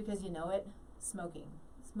on this because you know it. Smoking.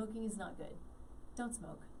 Smoking is not good. Don't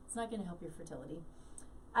smoke. It's not going to help your fertility.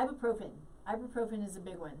 Ibuprofen. Ibuprofen is a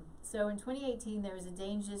big one. So in 2018, there was a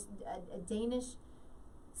Danish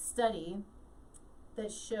study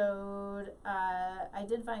that showed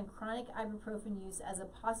identifying chronic ibuprofen use as a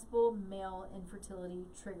possible male infertility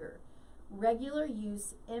trigger. Regular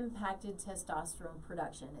use impacted testosterone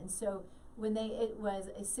production. And so it was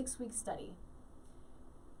a 6-week study,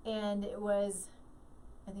 and it was,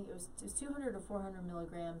 I think it was 200 or 400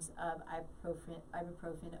 milligrams of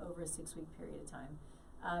ibuprofen over a 6-week period of time,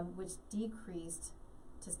 which decreased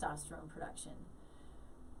testosterone production.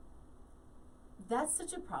 That's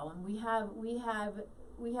such a problem. We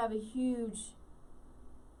have a huge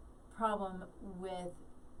problem with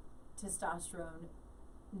testosterone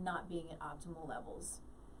not being at optimal levels,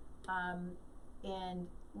 and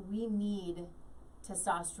we need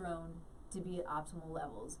testosterone to be at optimal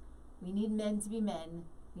levels. We need men to be men.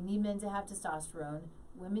 We need men to have testosterone.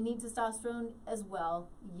 Women need testosterone as well.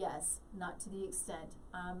 Yes, not to the extent,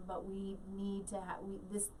 but we need to have.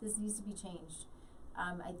 This needs to be changed.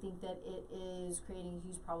 I think that it is creating a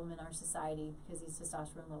huge problem in our society because these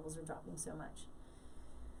testosterone levels are dropping so much.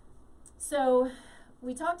 So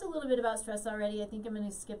we talked a little bit about stress already. I think I'm going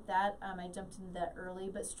to skip that. I jumped into that early,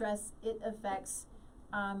 but stress, it affects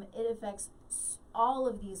all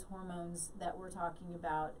of these hormones that we're talking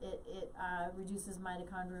about. It reduces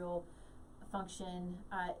mitochondrial function,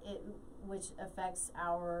 which affects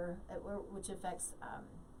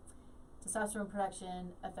testosterone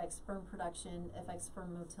production, affects sperm production, affects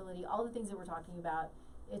sperm motility, all the things that we're talking about.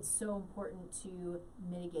 It's so important to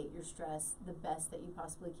mitigate your stress the best that you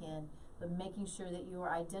possibly can, but making sure that you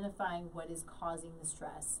are identifying what is causing the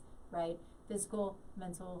stress, right? Physical,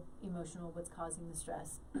 mental, emotional, what's causing the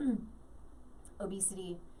stress.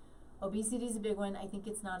 Obesity. Obesity is a big one. I think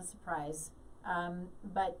it's not a surprise.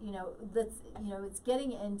 But it's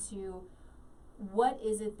getting into what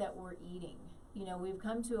is it that we're eating. We've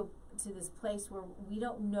come to this place where we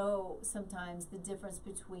don't know sometimes the difference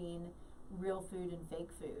between real food and fake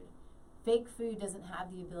food. Fake food doesn't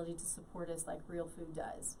have the ability to support us like real food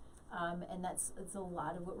does. And it's a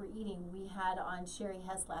lot of what we're eating. We had on Sherry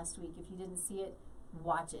Hess last week. If you didn't see it,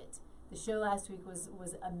 watch it. The show last week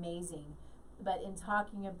was amazing. But in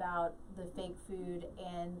talking about the fake food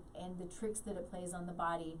and the tricks that it plays on the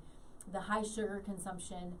body, the high sugar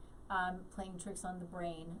consumption playing tricks on the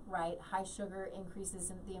brain, right? High sugar increases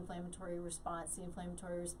in the inflammatory response. The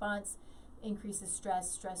inflammatory response increases stress.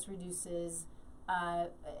 Stress reduces,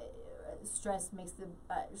 stress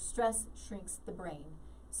shrinks the brain.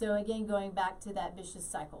 So again, going back to that vicious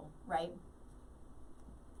cycle, right?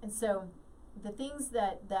 And so the things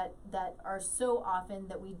that are so often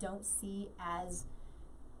that we don't see as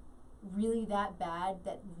really that bad,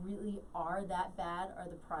 that really are that bad, are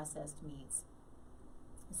the processed meats.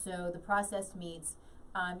 So the processed meats,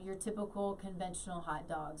 your typical conventional hot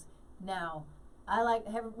dogs. Now,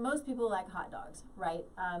 most people like hot dogs, right?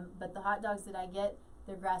 But the hot dogs that I get,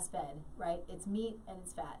 they're grass-fed, right? It's meat and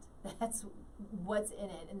it's fat. That's what's in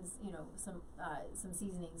it, and some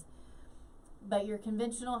seasonings. But your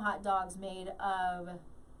conventional hot dogs made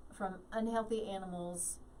from unhealthy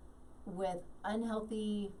animals with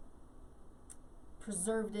unhealthy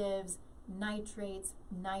preservatives, nitrates,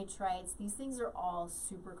 nitrites, these things are all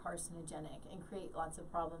super carcinogenic and create lots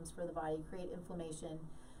of problems for the body, create inflammation.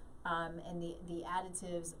 And the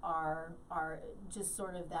additives are just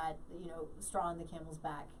sort of that, straw on the camel's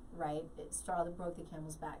back, right? Straw that broke the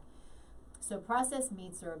camel's back. So processed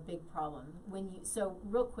meats are a big problem. So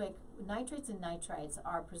real quick, nitrates and nitrites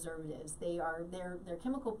are preservatives. They're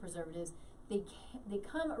chemical preservatives. They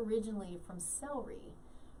come originally from celery,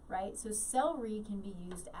 right? So celery can be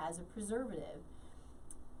used as a preservative.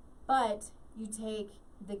 But you take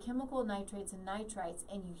the chemical nitrates and nitrites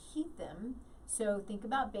and you heat them. So think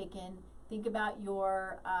about bacon, think about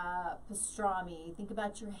your pastrami, think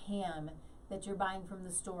about your ham that you're buying from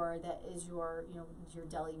the store that is your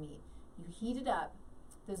deli meat. You heat it up.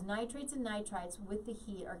 Those nitrates and nitrites with the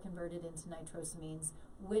heat are converted into nitrosamines,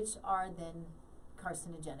 which are then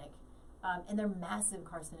carcinogenic. And they're massive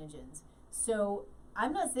carcinogens. So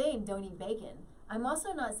I'm not saying don't eat bacon. I'm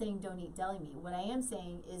also not saying don't eat deli meat. What I am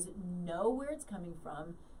saying is know where it's coming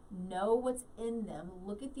from, know what's in them,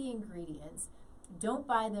 look at the ingredients. Don't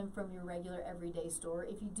buy them from your regular everyday store.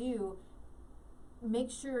 If you do,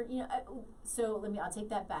 make sure, I'll take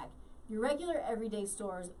that back. Your regular everyday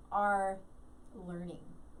stores are learning,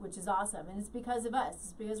 which is awesome. And it's because of us.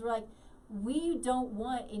 It's because we're like, we don't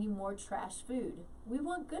want any more trash food. We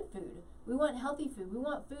want good food. We want healthy food. We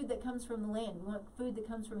want food that comes from the land. We want food that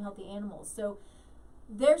comes from healthy animals. So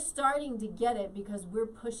they're starting to get it because we're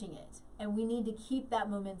pushing it. And we need to keep that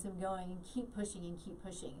momentum going and keep pushing and keep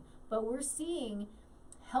pushing. But we're seeing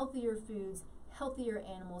healthier foods, healthier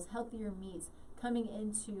animals, healthier meats coming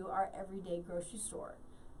into our everyday grocery store.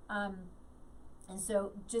 And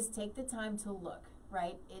so just take the time to look,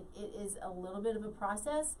 right? It is a little bit of a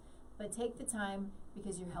process, but take the time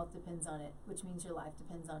because your health depends on it, which means your life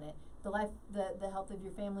depends on it. The health of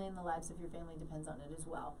your family and the lives of your family depends on it as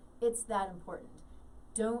well. It's that important.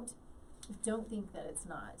 Don't think that it's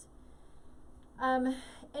not.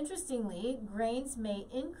 Interestingly, grains may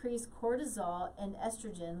increase cortisol and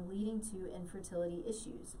estrogen, leading to infertility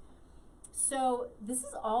issues. So this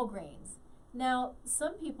is all grains. Now,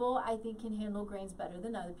 some people I think can handle grains better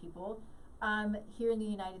than other people. Here in the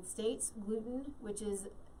United States, gluten, which is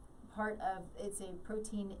it's a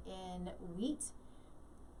protein in wheat,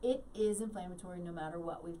 it is inflammatory no matter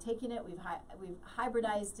what. We've taken it, we've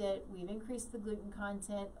hybridized it, we've increased the gluten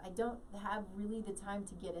content. I don't have really the time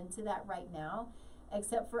to get into that right now,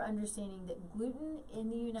 except for understanding that gluten in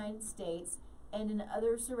the United States and in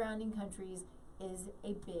other surrounding countries is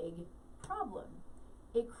a big problem.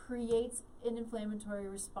 It creates an inflammatory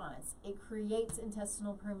response. It creates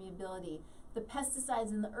intestinal permeability. the pesticides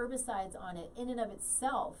and the herbicides on it in and of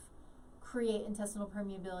itself create intestinal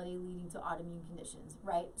permeability leading to autoimmune conditions,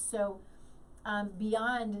 right? So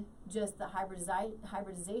beyond just the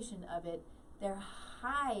hybridization of it, they're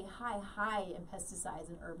high in pesticides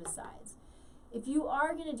and herbicides. If you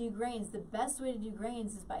are going to do grains, the best way to do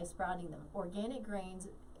grains is by sprouting them. Organic grains,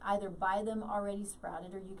 either buy them already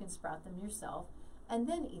sprouted or you can sprout them yourself and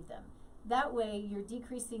then eat them. That way you're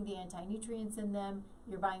decreasing the anti-nutrients in them,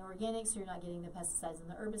 you're buying organic so you're not getting the pesticides and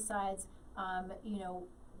the herbicides. You know,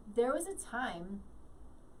 there was a time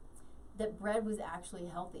that bread was actually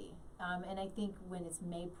healthy. And I think when it's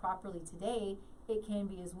made properly today, it can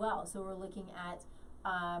be as well. So we're looking at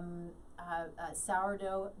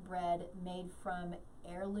sourdough bread made from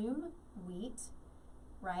heirloom wheat,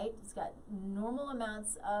 right? It's got normal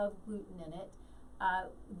amounts of gluten in it.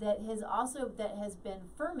 That has been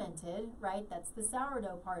fermented, right? That's the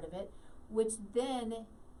sourdough part of it, which then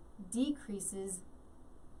decreases.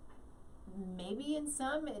 Maybe in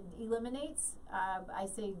some it eliminates. I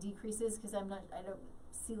say decreases because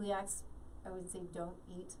celiacs, I would say don't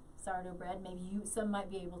eat sourdough bread. Maybe some might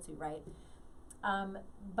be able to, right?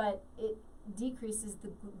 But it decreases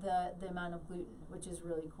the amount of gluten, which is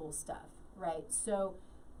really cool stuff, right? So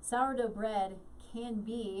sourdough bread can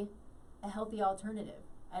be a healthy alternative.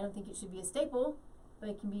 I don't think it should be a staple, but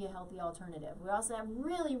it can be a healthy alternative. We also have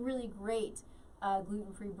really, really great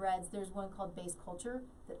gluten-free breads. There's one called Base Culture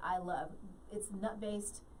that I love. It's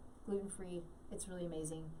nut-based, gluten-free. It's really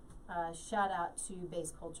amazing. Shout out to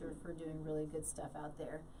Base Culture for doing really good stuff out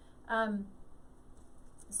there.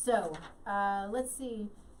 Let's see.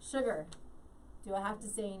 Sugar. Do I have to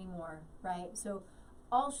say any more, right? So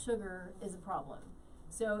all sugar is a problem.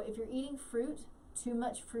 So if you're eating fruit, too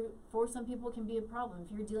much fruit for some people can be a problem.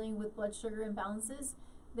 If you're dealing with blood sugar imbalances,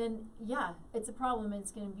 then yeah, it's a problem, and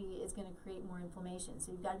it's going to create more inflammation.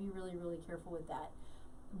 So you've got to be really, really careful with that.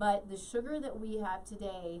 But the sugar that we have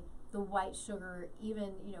today, the white sugar,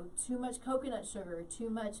 even too much coconut sugar, too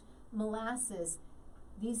much molasses,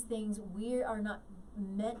 these things, we are not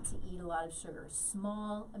meant to eat a lot of sugar.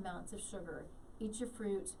 Small amounts of sugar. Eat your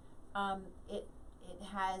fruit. It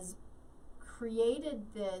has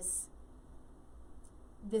created this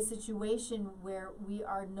situation where we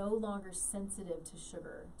are no longer sensitive to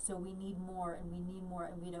sugar. So we need more and we need more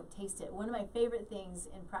and we don't taste it. One of my favorite things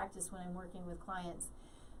in practice when I'm working with clients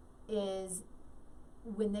is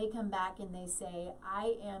when they come back and they say,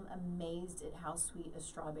 I am amazed at how sweet a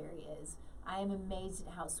strawberry is. I am amazed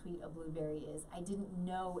at how sweet a blueberry is. I didn't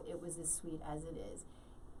know it was as sweet as it is.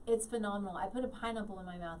 It's phenomenal. I put a pineapple in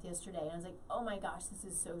my mouth yesterday and I was like, oh my gosh, this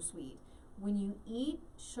is so sweet. When you eat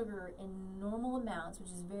sugar in normal amounts, which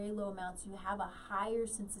is very low amounts, you have a higher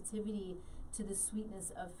sensitivity to the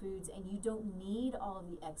sweetness of foods, and you don't need all of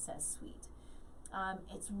the excess sweet.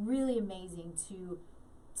 It's really amazing to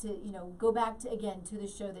go back to the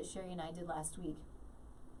show that Sherry and I did last week,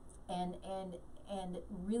 and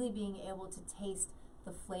really being able to taste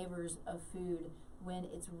the flavors of food when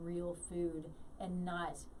it's real food and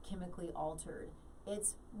not chemically altered.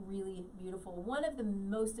 It's really beautiful. One of the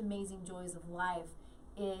most amazing joys of life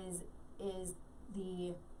is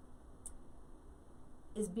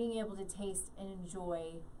being able to taste and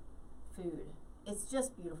enjoy food. It's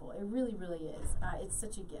just beautiful. It really, really is. It's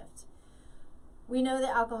such a gift. We know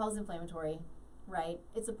that alcohol is inflammatory, right?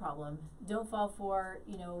 It's a problem. Don't fall for,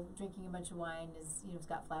 drinking a bunch of wine is, it's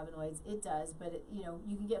got flavonoids. It does, but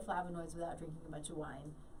you can get flavonoids without drinking a bunch of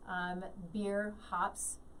wine. Beer,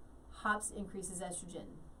 hops increases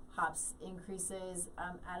estrogen. Hops increases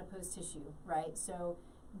adipose tissue, right? So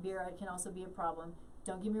beer can also be a problem.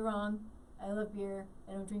 Don't get me wrong. I love beer.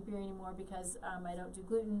 I don't drink beer anymore because I don't do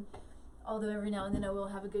gluten. Although every now and then I will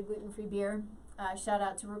have a good gluten-free beer. Shout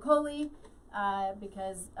out to Ricoli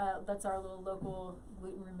because that's our little local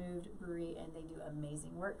gluten-removed brewery, and they do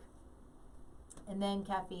amazing work. And then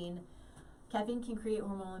caffeine. Caffeine can create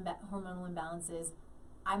hormonal imbalances.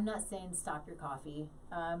 I'm not saying stop your coffee,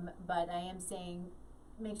 but I am saying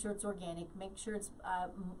make sure it's organic, make sure it's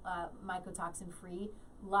mycotoxin free.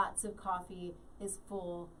 Lots of coffee is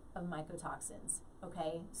full of mycotoxins,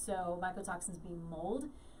 okay? So mycotoxins being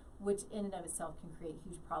mold, which in and of itself can create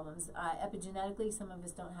huge problems. Epigenetically, some of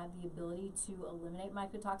us don't have the ability to eliminate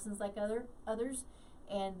mycotoxins like others,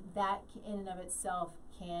 and that in and of itself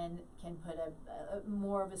can put a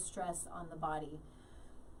more of a stress on the body.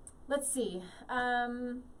 Let's see,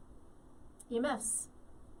 EMFs,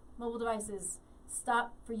 mobile devices.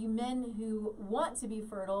 Stop, for you men who want to be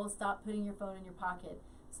fertile, stop putting your phone in your pocket.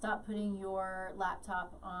 Stop putting your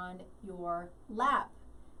laptop on your lap.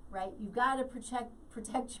 right? You've got to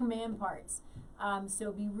protect your man parts.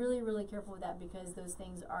 So be really, really careful with that, because those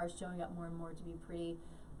things are showing up more and more to be pretty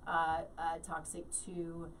toxic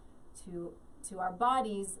to our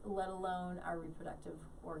bodies, let alone our reproductive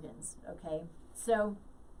organs. Okay, so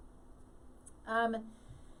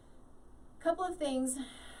couple of things.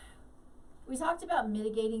 We talked about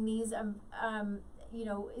mitigating these. You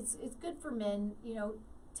know, it's good for men. You know,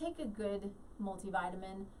 take a good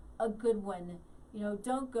multivitamin, a good one. You know,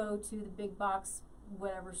 don't go to the big box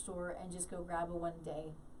whatever store and just go grab a one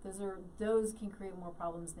day. Those can create more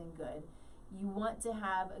problems than good. You want to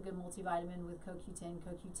have a good multivitamin with CoQ10.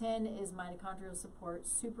 CoQ10 is mitochondrial support,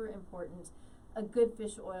 super important. A good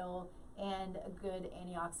fish oil and a good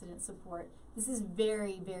antioxidant support. This is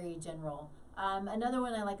very, very general. Another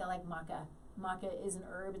one I like maca. Maca is an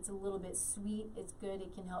herb. It's a little bit sweet. It's good.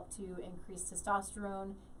 It can help to increase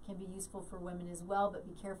testosterone. It can be useful for women as well, but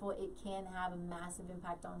be careful. It can have a massive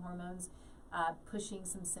impact on hormones, pushing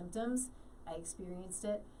some symptoms. I experienced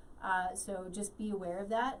it. So just be aware of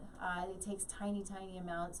that. It takes tiny, tiny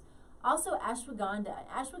amounts. Also, ashwagandha.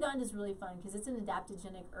 Ashwagandha is really fun because it's an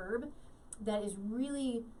adaptogenic herb that is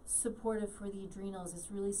really supportive for the adrenals. It's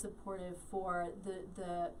really supportive for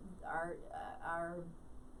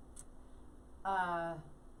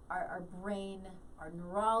our brain, our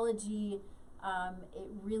neurology. It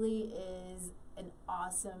really is an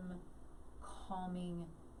awesome, calming,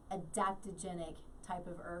 adaptogenic type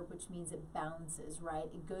of herb, which means it balances, right?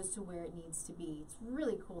 It goes to where it needs to be. It's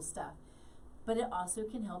really cool stuff. But it also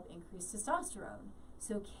can help increase testosterone.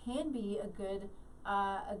 So it can be a good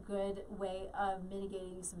way of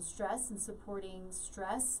mitigating some stress and supporting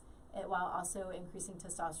stress while also increasing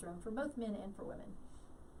testosterone for both men and for women.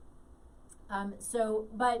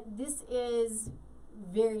 But this is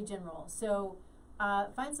very general. So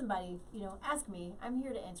find somebody, ask me. I'm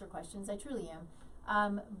here to answer questions. I truly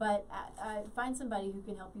am. But find somebody who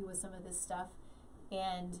can help you with some of this stuff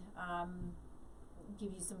and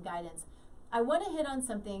give you some guidance. I want to hit on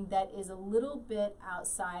something that is a little bit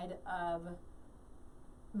outside of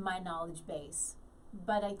my knowledge base,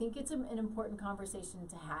 but I think it's an important conversation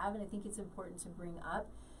to have, and I think it's important to bring up.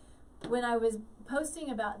 When I was posting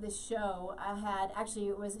about this show,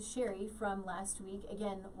 it was Sherry from last week.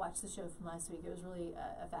 Again, watch the show from last week. It was really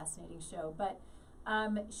a fascinating show. But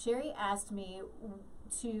Sherry asked me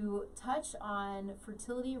to touch on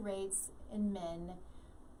fertility rates in men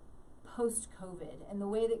post-COVID and the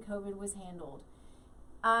way that COVID was handled.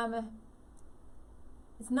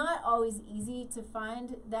 It's not always easy to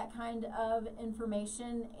find that kind of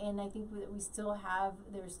information, and I think that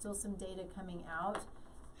there's still some data coming out.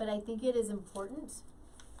 But I think it is important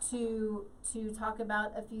to talk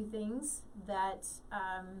about a few things that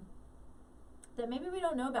maybe we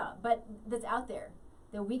don't know about, but that's out there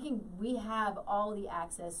that we have all the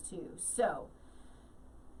access to. So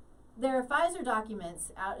there are Pfizer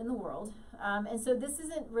documents out in the world, and so this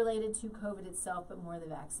isn't related to COVID itself, but more the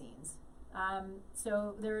vaccines.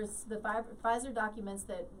 So there's the Pfizer documents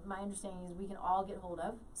that my understanding is we can all get hold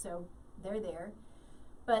of, so they're there,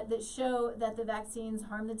 but that show that the vaccines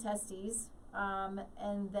harm the testes,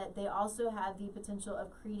 and that they also have the potential of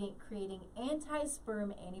creating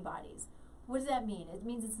anti-sperm antibodies. What does that mean? It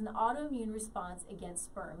means it's an autoimmune response against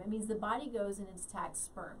sperm. It means the body goes and attacks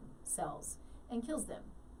sperm cells and kills them.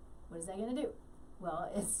 What is that going to do? Well,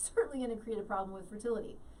 it's certainly going to create a problem with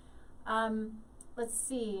fertility. Let's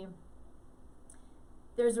see.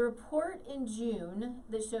 There's a report in June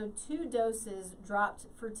that showed 2 doses dropped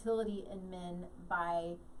fertility in men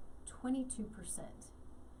by 22%.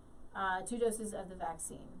 2 doses of the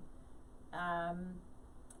vaccine. And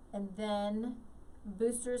then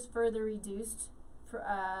boosters further reduced for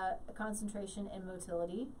concentration and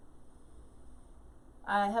motility.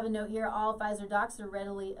 I have a note here, all Pfizer docs are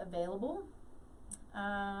readily available.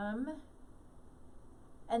 And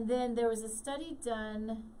then there was a study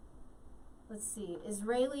done, let's see,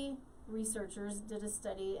 Israeli researchers did a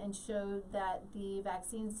study and showed that the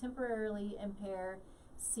vaccines temporarily impair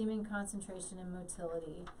semen concentration and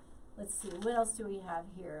motility. Let's see, what else do we have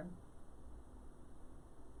here?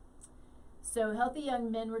 So healthy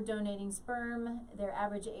young men were donating sperm. Their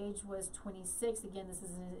average age was 26. Again, this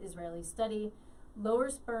is an Israeli study. Lower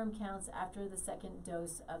sperm counts after the second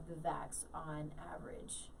dose of the vax on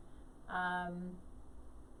average.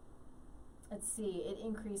 Let's see, it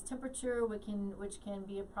increased temperature, which can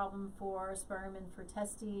be a problem for sperm and for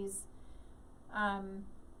testes.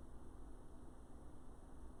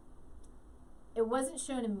 It wasn't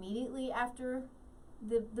shown immediately after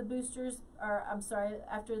the boosters, or I'm sorry,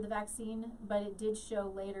 after the vaccine, but it did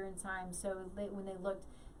show later in time. So when they looked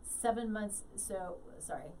 7 months,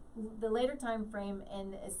 the later time frame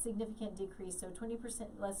and a significant decrease, so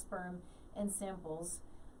 20% less sperm in samples,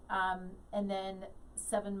 and then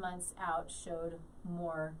 7 months out showed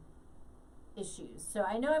more issues. So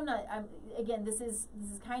I know again, this is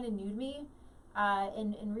kind of new to me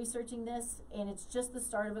in researching this, and it's just the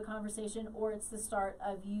start of a conversation, or it's the start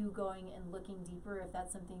of you going and looking deeper if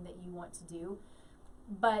that's something that you want to do.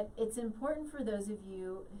 But it's important for those of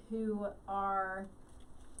you who are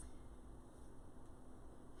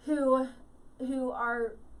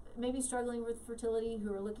maybe struggling with fertility,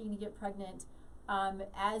 who are looking to get pregnant.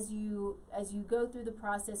 As you go through the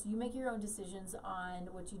process, you make your own decisions on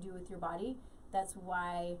what you do with your body. That's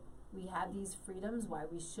why we have these freedoms, why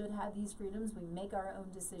we should have these freedoms. We make our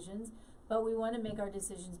own decisions, but we want to make our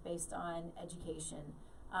decisions based on education.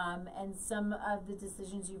 And some of the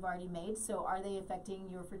decisions you've already made, so are they affecting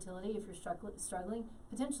your fertility if you're struggling?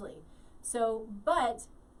 Potentially. So, but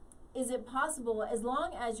is it possible, as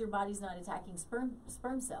long as your body's not attacking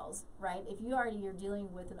sperm cells, right? If you already are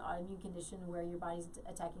dealing with an autoimmune condition where your body's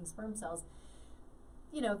attacking sperm cells,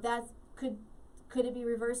 that could it be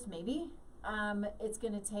reversed? Maybe. It's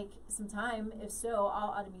going to take some time. If so,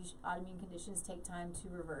 all autoimmune conditions take time to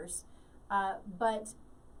reverse. But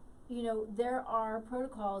there are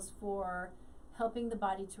protocols for helping the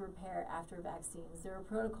body to repair after vaccines. There are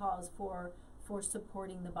protocols for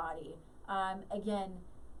supporting the body. Again,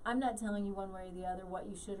 I'm not telling you one way or the other what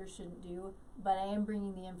you should or shouldn't do, but I am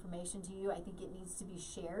bringing the information to you. I think it needs to be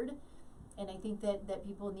shared, and I think that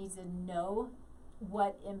people need to know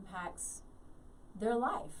what impacts their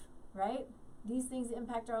life, right? These things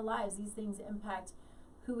impact our lives. These things impact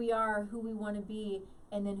who we are, who we want to be,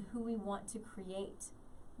 and then who we want to create.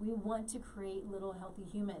 We want to create little healthy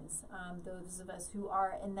humans, those of us who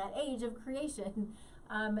are in that age of creation,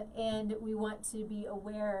 and we want to be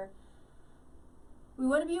aware. We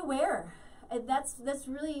want to be aware. That's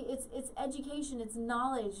really, it's education, it's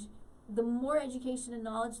knowledge. The more education and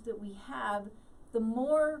knowledge that we have,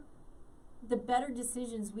 the better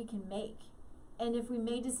decisions we can make. And if we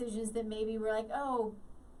made decisions that maybe we're like, oh,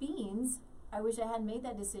 beans, I wish I hadn't made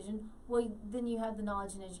that decision, well, then you have the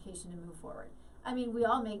knowledge and education to move forward. I mean, we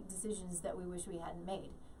all make decisions that we wish we hadn't made,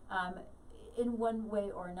 in one way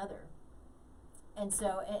or another. And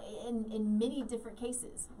so in many different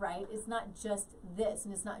cases, right? It's not just this,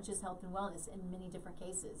 and it's not just health and wellness, in many different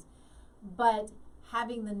cases. But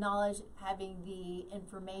having the knowledge, having the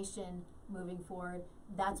information moving forward,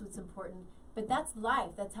 that's what's important. But that's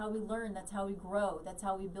life. That's how we learn. That's how we grow. That's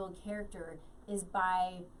how we build character, is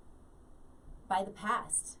by the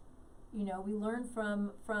past. We learn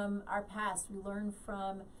from our past. We learn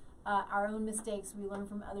from our own mistakes. We learn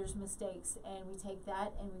from others' mistakes, and we take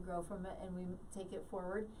that and we grow from it, and we take it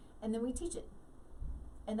forward, and then we teach it.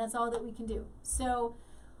 And that's all that we can do. So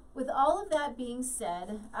with all of that being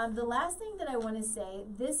said, the last thing that I want to say,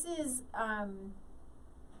 this is, I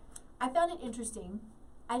found it interesting.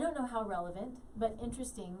 I don't know how relevant, but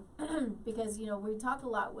interesting, because, we talk a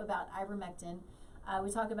lot about ivermectin.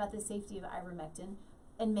 We talk about the safety of ivermectin.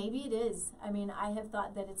 And maybe it is. I mean, I have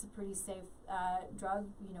thought that it's a pretty safe drug.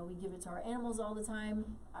 We give it to our animals all the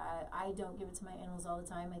time. I don't give it to my animals all the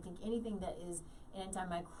time. I think anything that is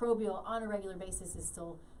antimicrobial on a regular basis is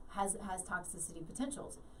still has toxicity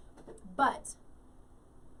potentials. But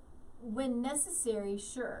when necessary,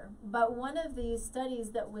 sure. But one of the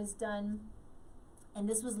studies that was done, and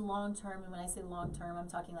this was long term, and when I say long term, I'm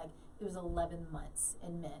talking like it was 11 months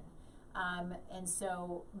in men. And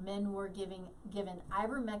so men were given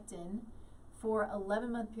ivermectin for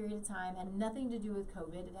 11-month period of time. Had nothing to do with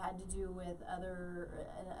COVID. It had to do with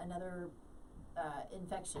another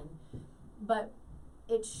infection. But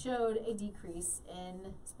it showed a decrease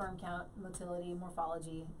in sperm count, motility,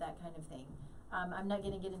 morphology, that kind of thing. I'm not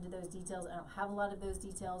going to get into those details. I don't have a lot of those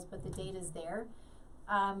details, but the data is there.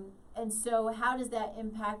 And so how does that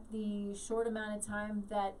impact the short amount of time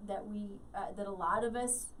that a lot of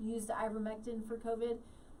us used ivermectin for COVID?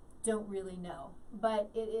 Don't really know, but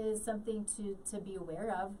it is something to be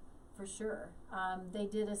aware of for sure. They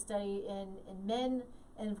did a study in men,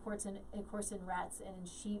 and of course in rats and in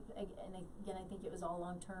sheep, and again I think it was all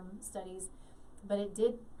long-term studies, but it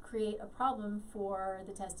did create a problem for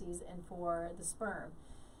the testes and for the sperm.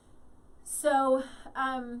 So,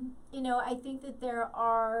 I think that there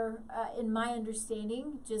are, in my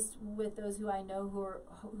understanding, just with those who I know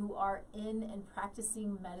who are in and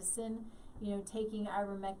practicing medicine, taking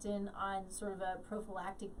ivermectin on sort of a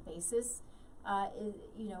prophylactic basis,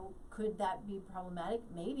 could that be problematic?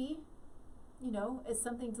 Maybe, it's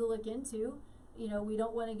something to look into. we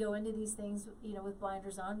don't want to go into these things, with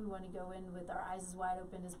blinders on. We want to go in with our eyes as wide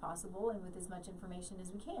open as possible and with as much information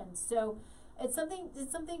as we can. So it's something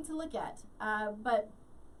to look at. But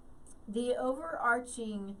the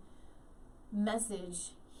overarching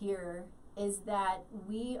message here is that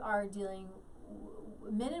we are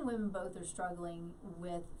men and women both are struggling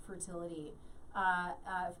with fertility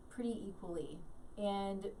pretty equally.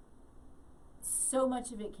 And so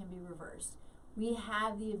much of it can be reversed. We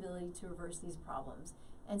have the ability to reverse these problems.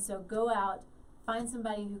 And so go out, find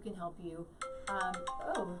somebody who can help you.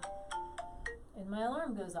 And my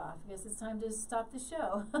alarm goes off. I guess it's time to stop the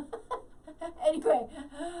show. Anyway,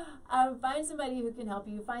 find somebody who can help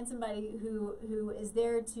you. Find somebody who is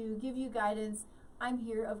there to give you guidance. I'm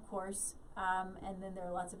here, of course. And then there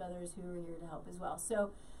are lots of others who are here to help as well.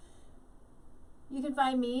 So you can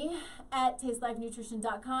find me at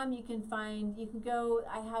tastelifenutrition.com. You can go,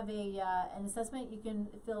 I have an assessment you can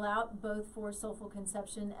fill out both for Soulful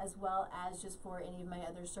Conception as well as just for any of my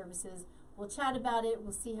other services. We'll chat about it.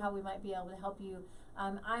 We'll see how we might be able to help you.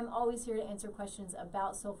 I'm always here to answer questions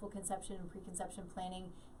about Soulful Conception and preconception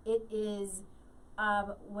planning. It is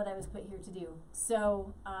what I was put here to do.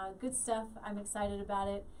 So good stuff. I'm excited about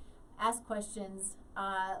it. Ask questions.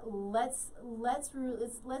 Let's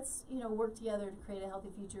work together to create a healthy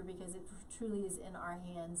future, because it truly is in our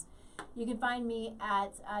hands. You can find me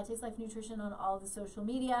at Taste Life Nutrition on all of the social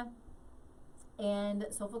media. And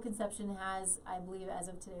Soulful Conception has, I believe, as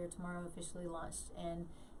of today or tomorrow, officially launched. And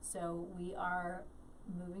so we are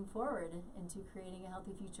moving forward into creating a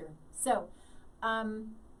healthy future. So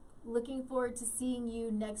looking forward to seeing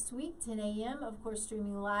you next week, 10 a.m., of course,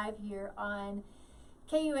 streaming live here on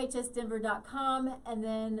KUHSdenver.com, and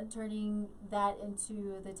then turning that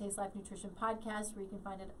into the Taste Life Nutrition podcast, where you can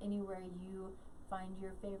find it anywhere you find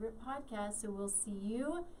your favorite podcast. So we'll see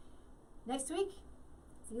you next week.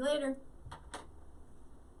 See you later.